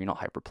congenital adrenal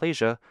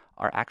hyperplasia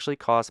are actually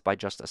caused by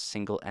just a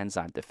single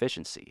enzyme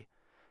deficiency.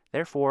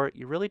 Therefore,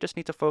 you really just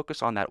need to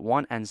focus on that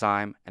one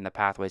enzyme and the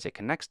pathways it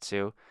connects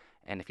to,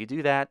 and if you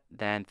do that,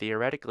 then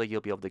theoretically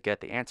you'll be able to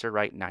get the answer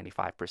right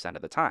 95%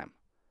 of the time.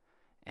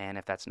 And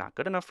if that's not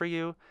good enough for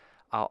you,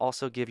 I'll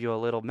also give you a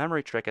little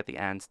memory trick at the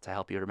end to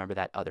help you remember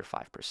that other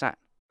 5%.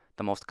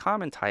 The most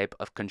common type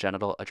of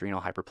congenital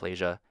adrenal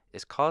hyperplasia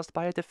is caused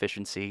by a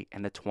deficiency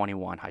in the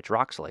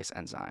 21-hydroxylase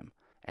enzyme,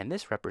 and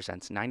this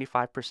represents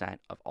 95%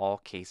 of all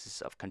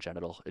cases of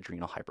congenital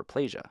adrenal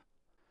hyperplasia.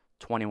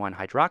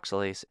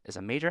 21-hydroxylase is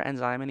a major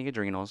enzyme in the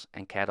adrenals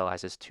and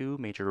catalyzes two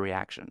major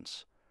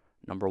reactions.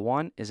 Number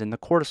one is in the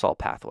cortisol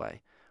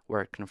pathway,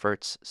 where it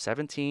converts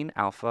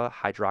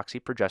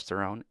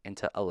 17-alpha-hydroxyprogesterone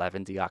into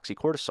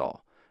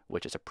 11-deoxycortisol,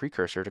 which is a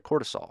precursor to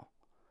cortisol.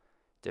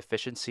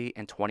 Deficiency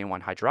in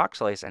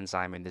 21-hydroxylase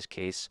enzyme in this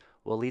case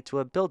will lead to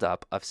a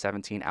buildup of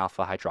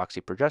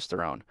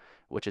 17-alpha-hydroxyprogesterone,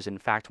 which is in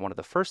fact one of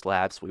the first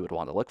labs we would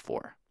want to look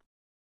for.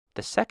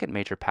 The second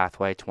major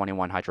pathway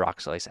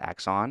 21-hydroxylase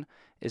acts on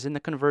is in the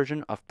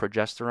conversion of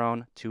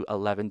progesterone to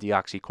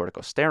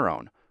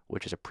 11-deoxycorticosterone,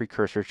 which is a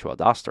precursor to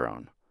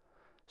aldosterone.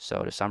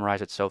 So to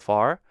summarize it so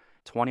far,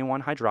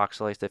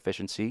 21-hydroxylase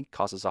deficiency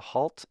causes a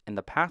halt in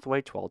the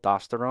pathway to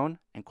aldosterone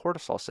and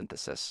cortisol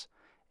synthesis,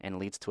 and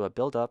leads to a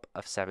buildup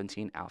of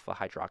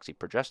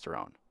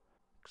 17-alpha-hydroxyprogesterone.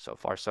 So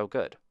far, so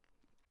good.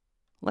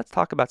 Let's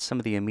talk about some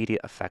of the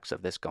immediate effects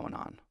of this going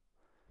on.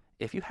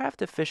 If you have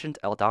deficient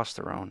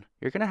aldosterone,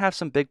 you're going to have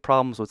some big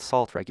problems with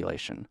salt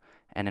regulation,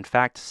 and in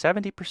fact,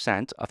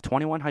 70% of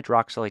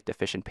 21-hydroxylase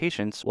deficient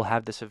patients will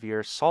have the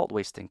severe salt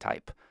wasting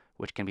type,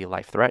 which can be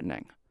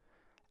life-threatening.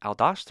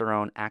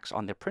 Aldosterone acts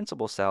on the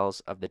principal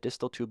cells of the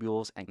distal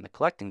tubules and the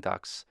collecting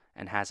ducts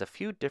and has a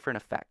few different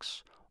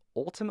effects,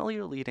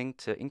 ultimately leading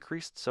to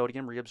increased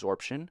sodium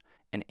reabsorption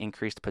and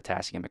increased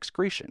potassium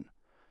excretion.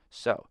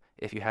 So,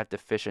 if you have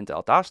deficient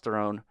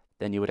aldosterone,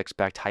 then you would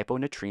expect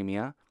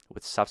hyponatremia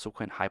with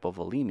subsequent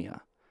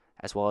hypovolemia,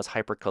 as well as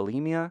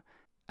hyperkalemia,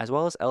 as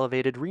well as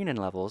elevated renin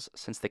levels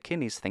since the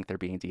kidneys think they're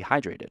being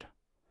dehydrated.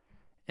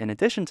 In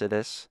addition to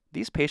this,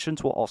 these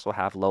patients will also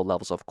have low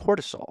levels of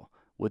cortisol,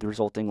 with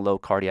resulting low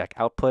cardiac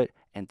output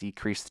and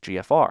decreased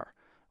GFR,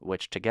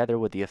 which together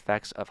with the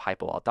effects of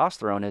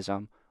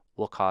hypoaldosteronism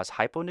will cause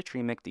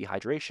hyponatremic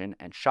dehydration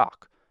and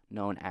shock,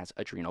 known as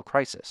adrenal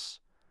crisis.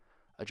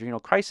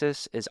 Adrenal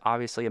crisis is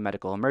obviously a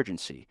medical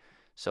emergency,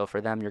 so for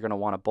them you're going to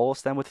want to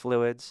bolus them with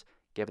fluids,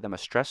 give them a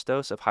stress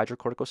dose of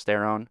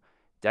hydrocorticosterone,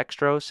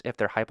 dextrose if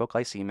they're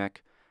hypoglycemic,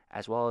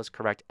 as well as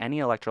correct any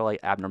electrolyte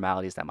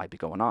abnormalities that might be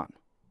going on.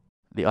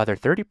 The other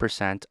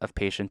 30% of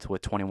patients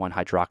with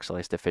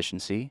 21-hydroxylase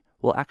deficiency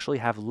will actually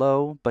have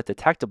low but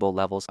detectable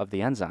levels of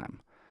the enzyme,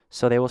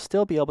 so they will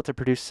still be able to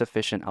produce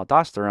sufficient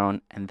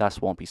aldosterone and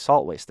thus won't be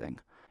salt wasting,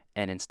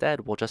 and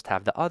instead will just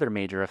have the other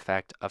major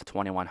effect of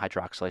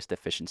 21-hydroxylase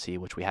deficiency,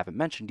 which we haven't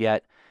mentioned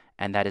yet,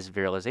 and that is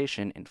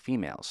virilization in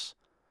females.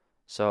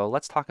 So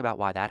let's talk about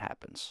why that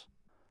happens.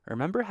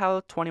 Remember how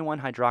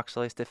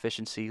 21-hydroxylase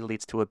deficiency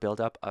leads to a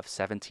buildup of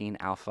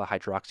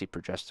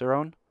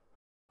 17-alpha-hydroxyprogesterone?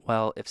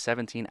 Well, if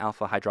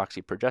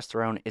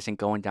 17-alpha-hydroxyprogesterone isn't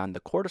going down the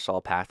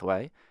cortisol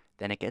pathway,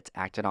 then it gets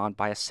acted on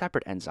by a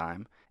separate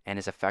enzyme and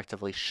is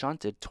effectively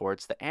shunted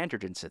towards the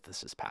androgen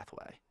synthesis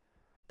pathway.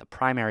 The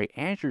primary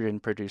androgen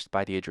produced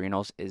by the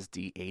adrenals is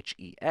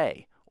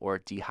DHEA, or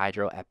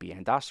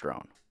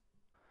dehydroepiandrosterone.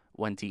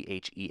 When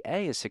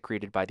DHEA is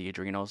secreted by the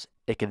adrenals,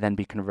 it can then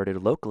be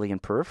converted locally in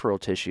peripheral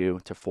tissue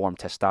to form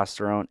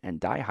testosterone and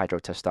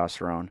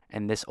dihydrotestosterone,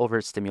 and this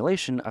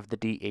overstimulation of the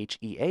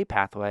DHEA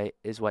pathway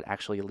is what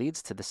actually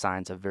leads to the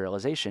signs of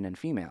virilization in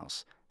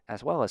females,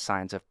 as well as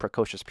signs of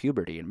precocious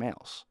puberty in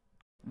males.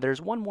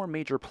 There's one more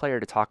major player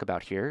to talk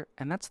about here,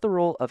 and that's the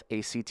role of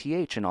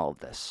ACTH in all of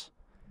this.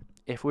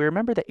 If we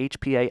remember the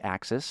HPA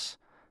axis,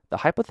 the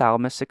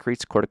hypothalamus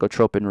secretes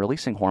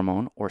corticotropin-releasing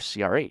hormone, or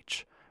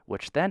CRH,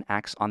 which then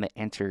acts on the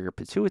anterior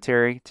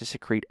pituitary to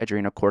secrete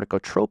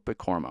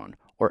adrenocorticotropic hormone,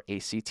 or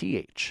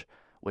ACTH,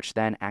 which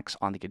then acts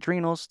on the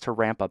adrenals to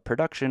ramp up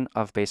production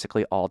of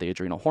basically all the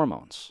adrenal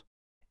hormones.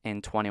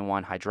 In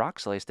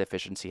 21-hydroxylase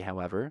deficiency,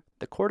 however,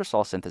 the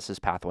cortisol synthesis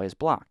pathway is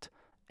blocked,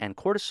 and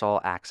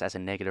cortisol acts as a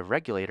negative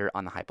regulator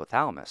on the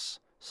hypothalamus.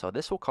 So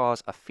this will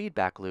cause a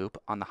feedback loop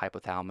on the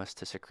hypothalamus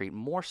to secrete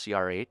more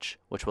CRH,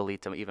 which will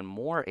lead to even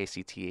more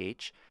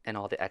ACTH, and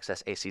all the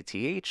excess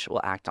ACTH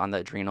will act on the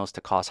adrenals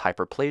to cause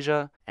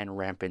hyperplasia and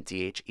rampant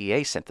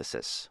DHEA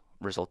synthesis,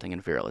 resulting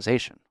in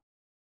virilization.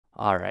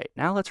 Alright,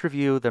 now let's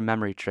review the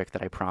memory trick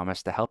that I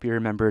promised to help you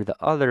remember the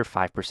other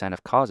 5%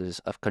 of causes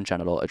of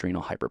congenital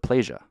adrenal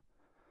hyperplasia.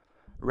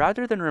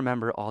 Rather than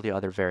remember all the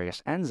other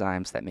various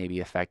enzymes that may be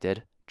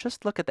affected,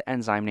 just look at the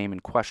enzyme name in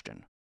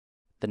question.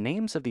 The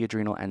names of the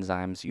adrenal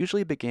enzymes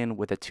usually begin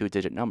with a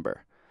 2-digit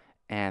number,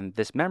 and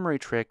this memory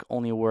trick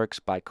only works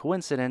by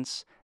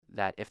coincidence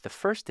that if the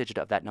first digit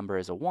of that number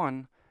is a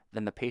 1,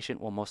 then the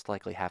patient will most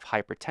likely have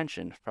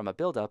hypertension from a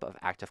buildup of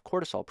active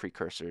cortisol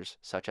precursors,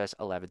 such as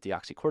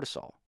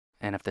 11-deoxycortisol.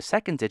 And if the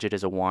second digit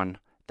is a 1,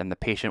 then the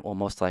patient will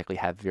most likely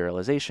have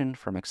virilization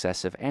from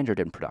excessive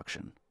androgen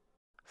production.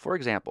 For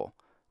example,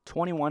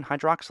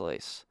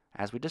 21-hydroxylase,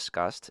 as we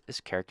discussed,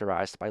 is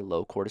characterized by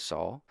low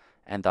cortisol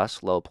and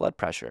thus low blood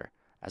pressure,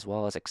 as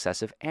well as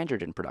excessive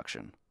androgen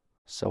production.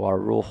 So our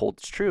rule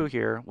holds true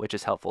here, which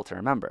is helpful to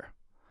remember.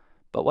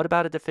 But what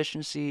about a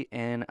deficiency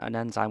in an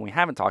enzyme we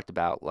haven't talked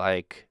about,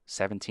 like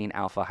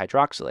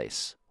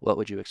 17-alpha-hydroxylase? What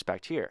would you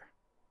expect here?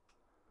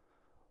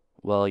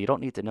 Well, you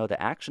don't need to know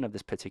the action of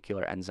this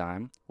particular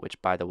enzyme, which,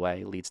 by the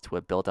way, leads to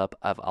a buildup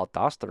of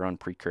aldosterone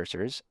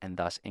precursors and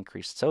thus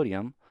increased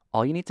sodium.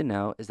 All you need to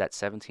know is that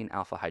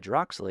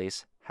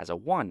 17-alpha-hydroxylase has a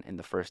 1 in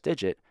the first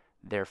digit,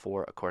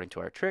 therefore, according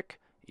to our trick,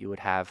 you would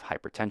have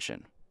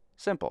hypertension.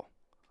 Simple.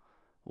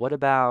 What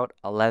about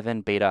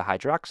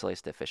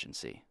 11-beta-hydroxylase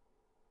deficiency?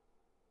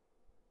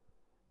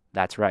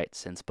 That's right,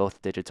 since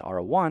both digits are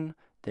a 1,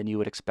 then you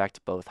would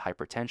expect both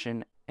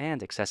hypertension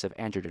and excessive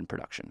androgen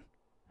production.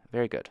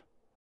 Very good.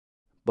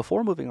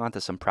 Before moving on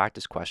to some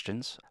practice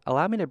questions,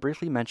 allow me to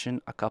briefly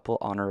mention a couple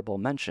honorable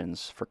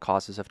mentions for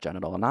causes of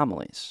genital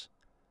anomalies.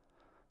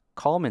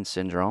 Kallmann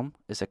syndrome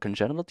is a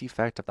congenital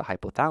defect of the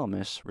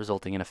hypothalamus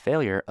resulting in a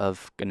failure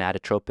of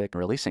gonadotropic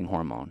releasing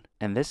hormone,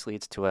 and this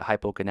leads to a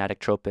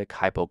hypogonadotropic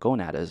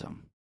hypogonadism.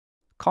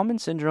 Kallmann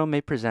syndrome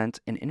may present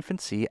in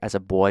infancy as a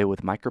boy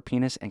with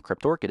micropenis and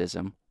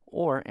cryptorchidism,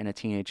 or in a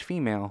teenage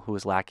female who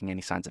is lacking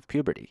any signs of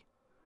puberty.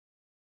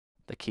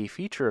 The key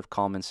feature of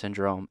Kallmann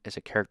syndrome is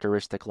a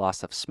characteristic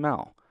loss of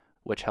smell,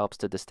 which helps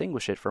to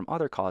distinguish it from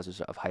other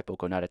causes of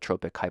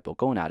hypogonadotropic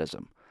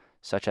hypogonadism,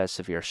 such as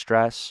severe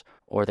stress,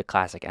 or the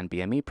classic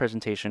NBME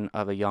presentation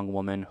of a young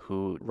woman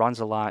who runs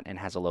a lot and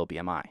has a low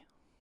BMI.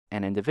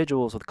 And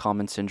individuals with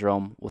Kallmann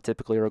syndrome will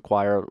typically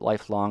require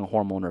lifelong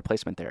hormone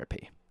replacement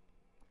therapy.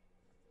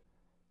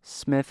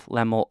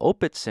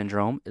 Smith-Lemel-Opitz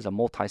syndrome is a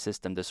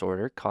multisystem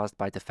disorder caused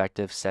by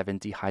defective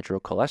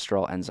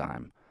 7-dehydrocholesterol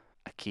enzyme,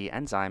 a key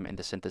enzyme in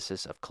the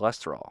synthesis of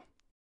cholesterol.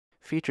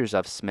 Features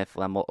of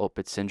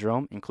Smith-Lemel-Opitz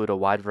syndrome include a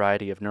wide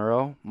variety of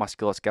neuro,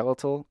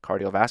 musculoskeletal,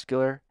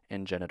 cardiovascular,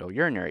 and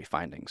genitourinary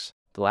findings,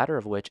 the latter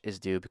of which is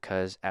due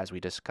because, as we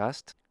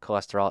discussed,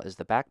 cholesterol is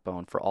the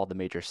backbone for all the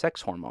major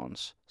sex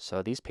hormones,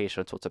 so these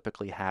patients will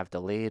typically have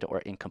delayed or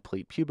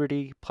incomplete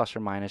puberty plus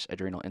or minus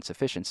adrenal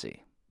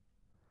insufficiency.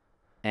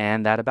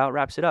 And that about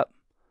wraps it up.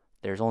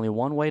 There's only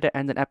one way to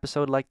end an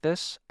episode like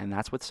this, and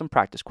that's with some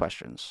practice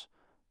questions.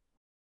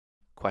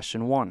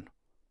 Question 1.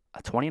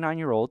 A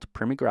 29-year-old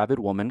primigravid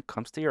woman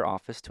comes to your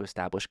office to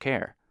establish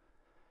care.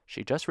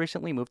 She just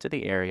recently moved to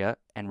the area,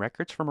 and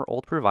records from her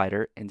old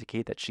provider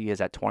indicate that she is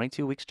at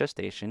 22 weeks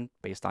gestation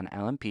based on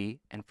LMP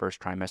and first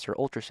trimester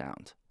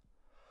ultrasound.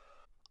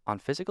 On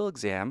physical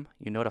exam,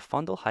 you note a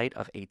fundal height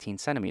of 18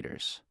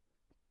 centimeters.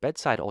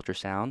 Bedside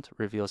ultrasound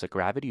reveals a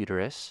gravid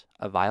uterus,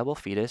 a viable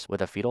fetus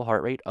with a fetal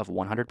heart rate of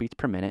 100 beats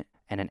per minute,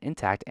 and an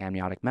intact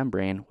amniotic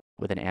membrane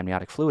with an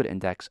amniotic fluid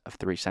index of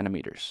 3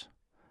 centimeters.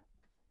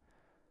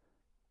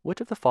 Which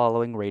of the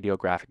following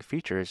radiographic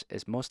features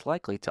is most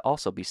likely to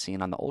also be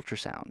seen on the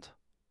ultrasound?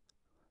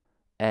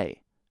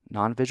 A.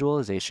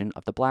 Non-visualization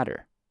of the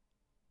bladder.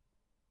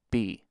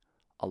 B.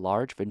 A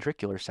large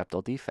ventricular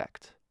septal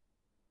defect.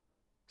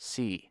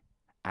 C.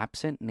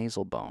 Absent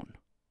nasal bone.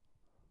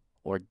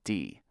 Or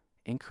D.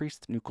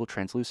 Increased nuchal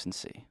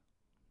translucency.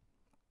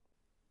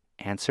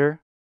 Answer: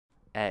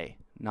 A.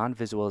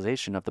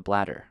 Non-visualization of the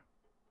bladder.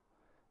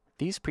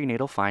 These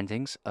prenatal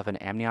findings of an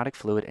amniotic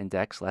fluid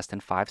index less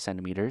than 5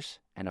 centimeters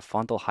and a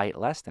fundal height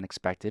less than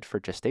expected for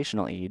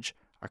gestational age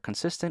are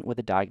consistent with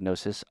the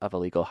diagnosis of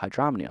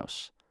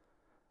oligohydramnios.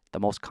 The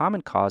most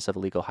common cause of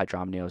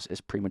oligohydramnios is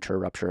premature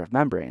rupture of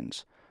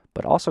membranes,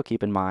 but also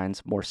keep in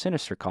mind more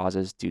sinister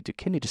causes due to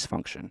kidney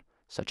dysfunction,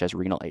 such as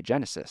renal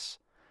agenesis,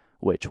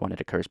 which, when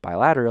it occurs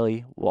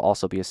bilaterally, will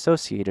also be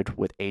associated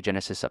with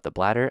agenesis of the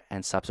bladder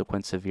and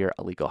subsequent severe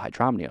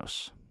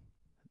oligohydramnios.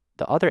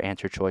 The other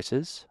answer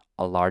choices,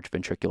 a large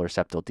ventricular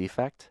septal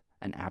defect,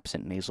 an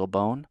absent nasal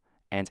bone,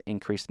 and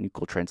increased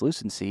nuchal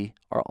translucency,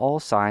 are all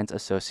signs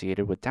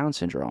associated with Down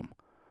syndrome,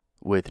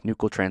 with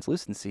nuchal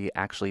translucency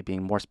actually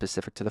being more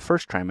specific to the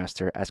first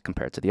trimester as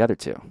compared to the other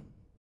two.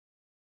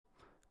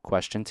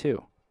 Question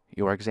 2.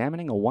 You are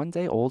examining a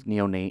 1-day-old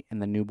neonate in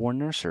the newborn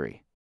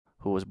nursery,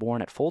 who was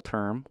born at full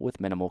term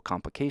with minimal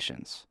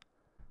complications.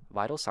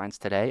 Vital signs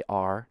today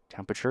are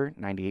temperature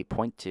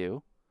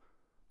 98.2,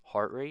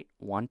 heart rate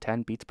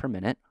 110 beats per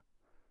minute,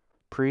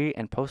 pre-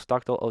 and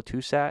postductal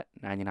O2 sat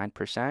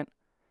 99%,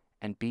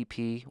 and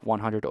BP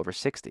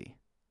 100/60.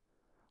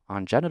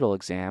 On genital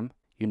exam,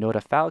 you note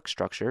a phallic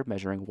structure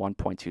measuring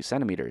 1.2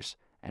 centimeters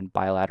and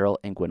bilateral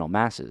inguinal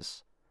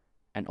masses.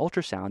 An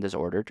ultrasound is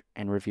ordered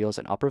and reveals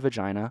an upper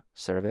vagina,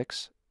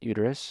 cervix,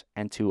 uterus,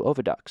 and 2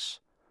 oviducts.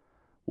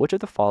 Which of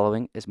the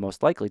following is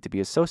most likely to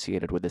be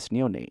associated with this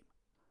neonate?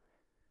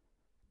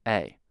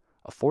 A.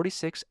 A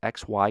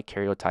 46XY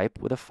karyotype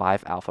with a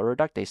 5-alpha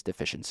reductase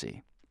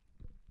deficiency.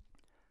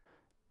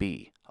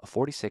 B. A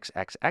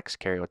 46XX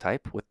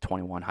karyotype with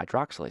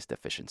 21-hydroxylase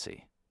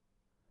deficiency.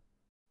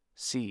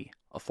 C.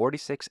 A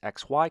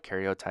 46XY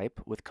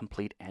karyotype with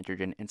complete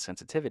androgen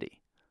insensitivity.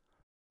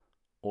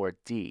 Or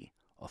D.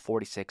 A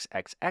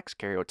 46XX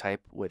karyotype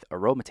with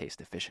aromatase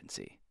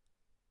deficiency.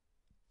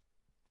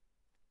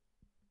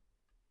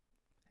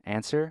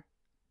 Answer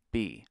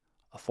B.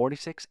 A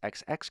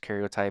 46XX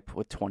karyotype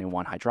with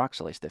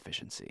 21-hydroxylase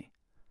deficiency.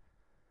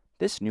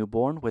 This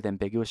newborn with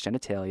ambiguous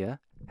genitalia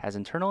has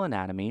internal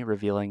anatomy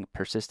revealing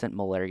persistent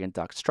Mullerian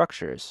duct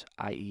structures,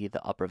 i.e.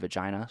 the upper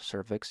vagina,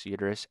 cervix,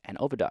 uterus, and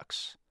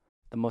oviducts.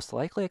 The most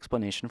likely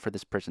explanation for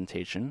this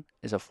presentation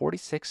is a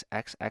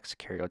 46XX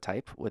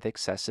karyotype with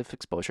excessive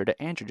exposure to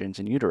androgens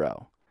in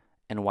utero.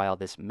 And while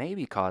this may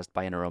be caused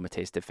by an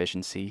aromatase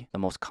deficiency, the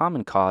most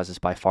common cause is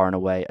by far and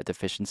away a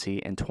deficiency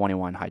in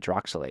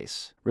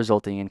 21-hydroxylase,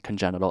 resulting in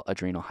congenital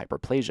adrenal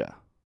hyperplasia.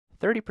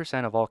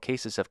 30% of all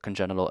cases of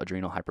congenital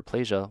adrenal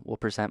hyperplasia will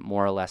present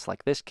more or less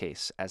like this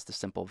case as the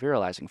simple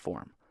virilizing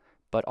form,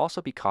 but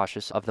also be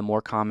cautious of the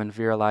more common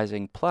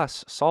virilizing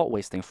plus salt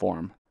wasting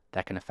form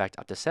that can affect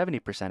up to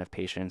 70% of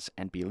patients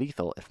and be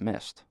lethal if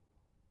missed.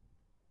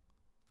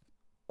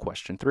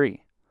 Question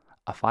 3.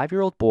 A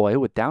 5-year-old boy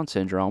with Down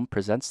syndrome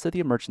presents to the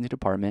emergency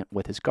department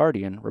with his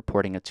guardian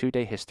reporting a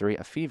 2-day history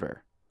of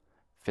fever.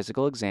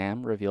 Physical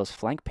exam reveals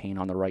flank pain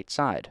on the right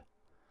side.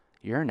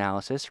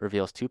 Urinalysis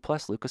reveals 2+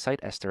 leukocyte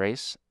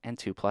esterase and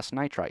 2+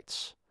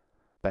 nitrites.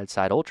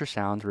 Bedside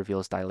ultrasound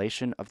reveals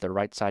dilation of the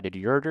right-sided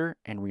ureter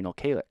and renal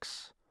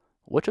calyx.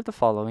 Which of the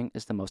following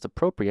is the most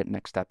appropriate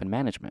next step in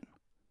management?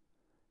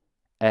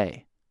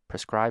 A.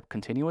 Prescribe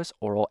continuous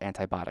oral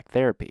antibiotic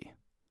therapy.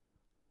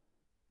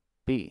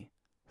 B.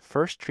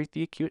 First treat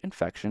the acute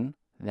infection,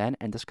 then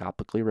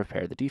endoscopically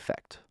repair the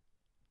defect.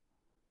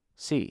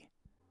 C.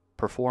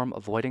 Perform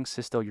avoiding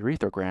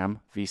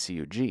cystourethrogram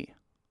VCUG.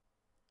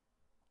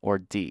 Or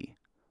D.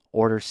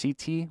 Order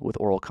CT with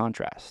oral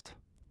contrast.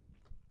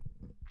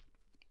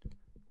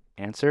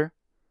 Answer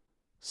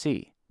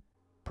C.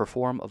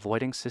 Perform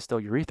avoiding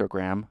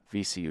cystourethrogram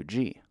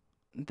VCUG.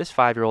 This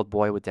 5-year-old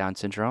boy with Down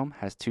syndrome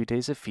has 2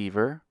 days of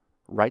fever,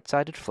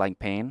 right-sided flank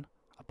pain,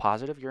 a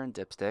positive urine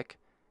dipstick,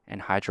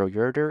 and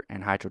hydroureter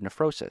and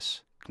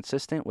hydronephrosis,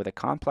 consistent with a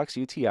complex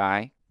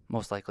UTI,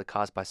 most likely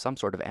caused by some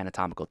sort of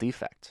anatomical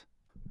defect.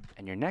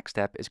 And your next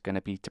step is going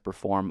to be to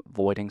perform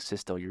voiding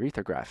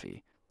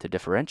cystourethography to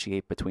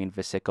differentiate between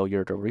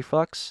vesico-ureteral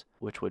reflux,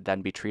 which would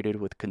then be treated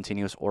with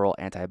continuous oral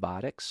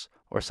antibiotics,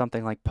 or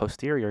something like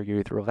posterior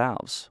urethral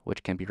valves,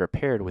 which can be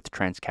repaired with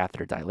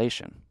transcatheter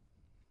dilation.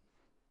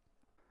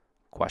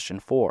 Question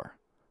 4.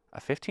 A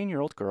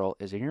 15-year-old girl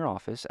is in your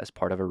office as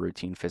part of a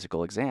routine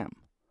physical exam.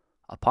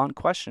 Upon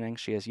questioning,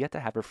 she has yet to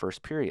have her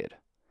first period.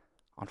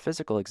 On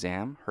physical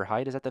exam, her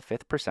height is at the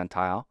 5th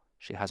percentile,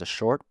 she has a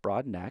short,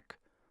 broad neck,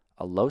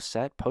 a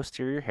low-set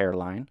posterior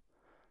hairline,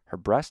 her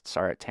breasts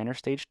are at Tanner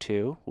stage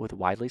 2 with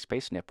widely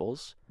spaced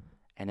nipples,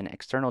 and an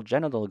external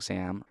genital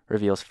exam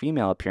reveals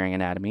female-appearing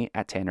anatomy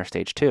at Tanner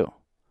stage 2.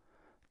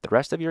 The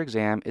rest of your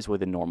exam is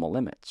within normal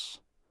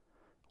limits.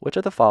 Which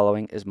of the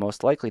following is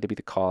most likely to be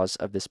the cause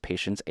of this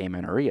patient's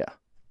amenorrhea?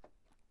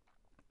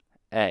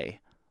 A.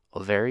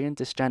 Ovarian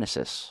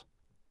dysgenesis.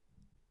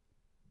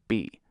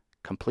 B.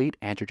 Complete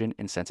androgen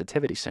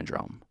insensitivity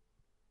syndrome.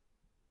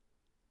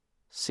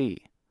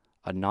 C.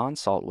 A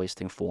non-salt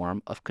wasting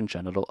form of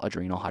congenital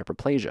adrenal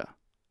hyperplasia.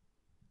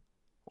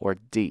 Or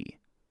D.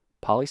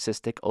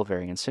 Polycystic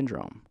ovarian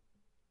syndrome.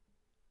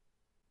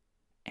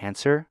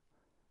 Answer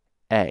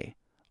A.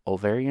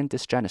 Ovarian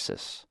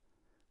dysgenesis.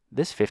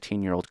 This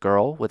 15-year-old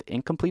girl with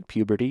incomplete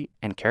puberty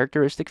and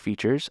characteristic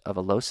features of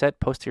a low-set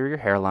posterior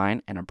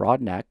hairline and a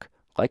broad neck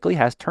likely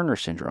has Turner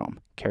syndrome,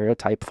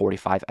 karyotype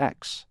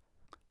 45X.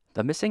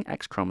 The missing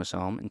X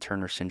chromosome in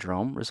Turner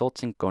syndrome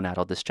results in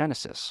gonadal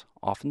dysgenesis,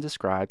 often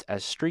described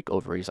as streak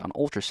ovaries on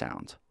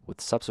ultrasound,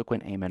 with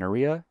subsequent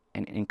amenorrhea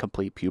and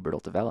incomplete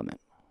pubertal development.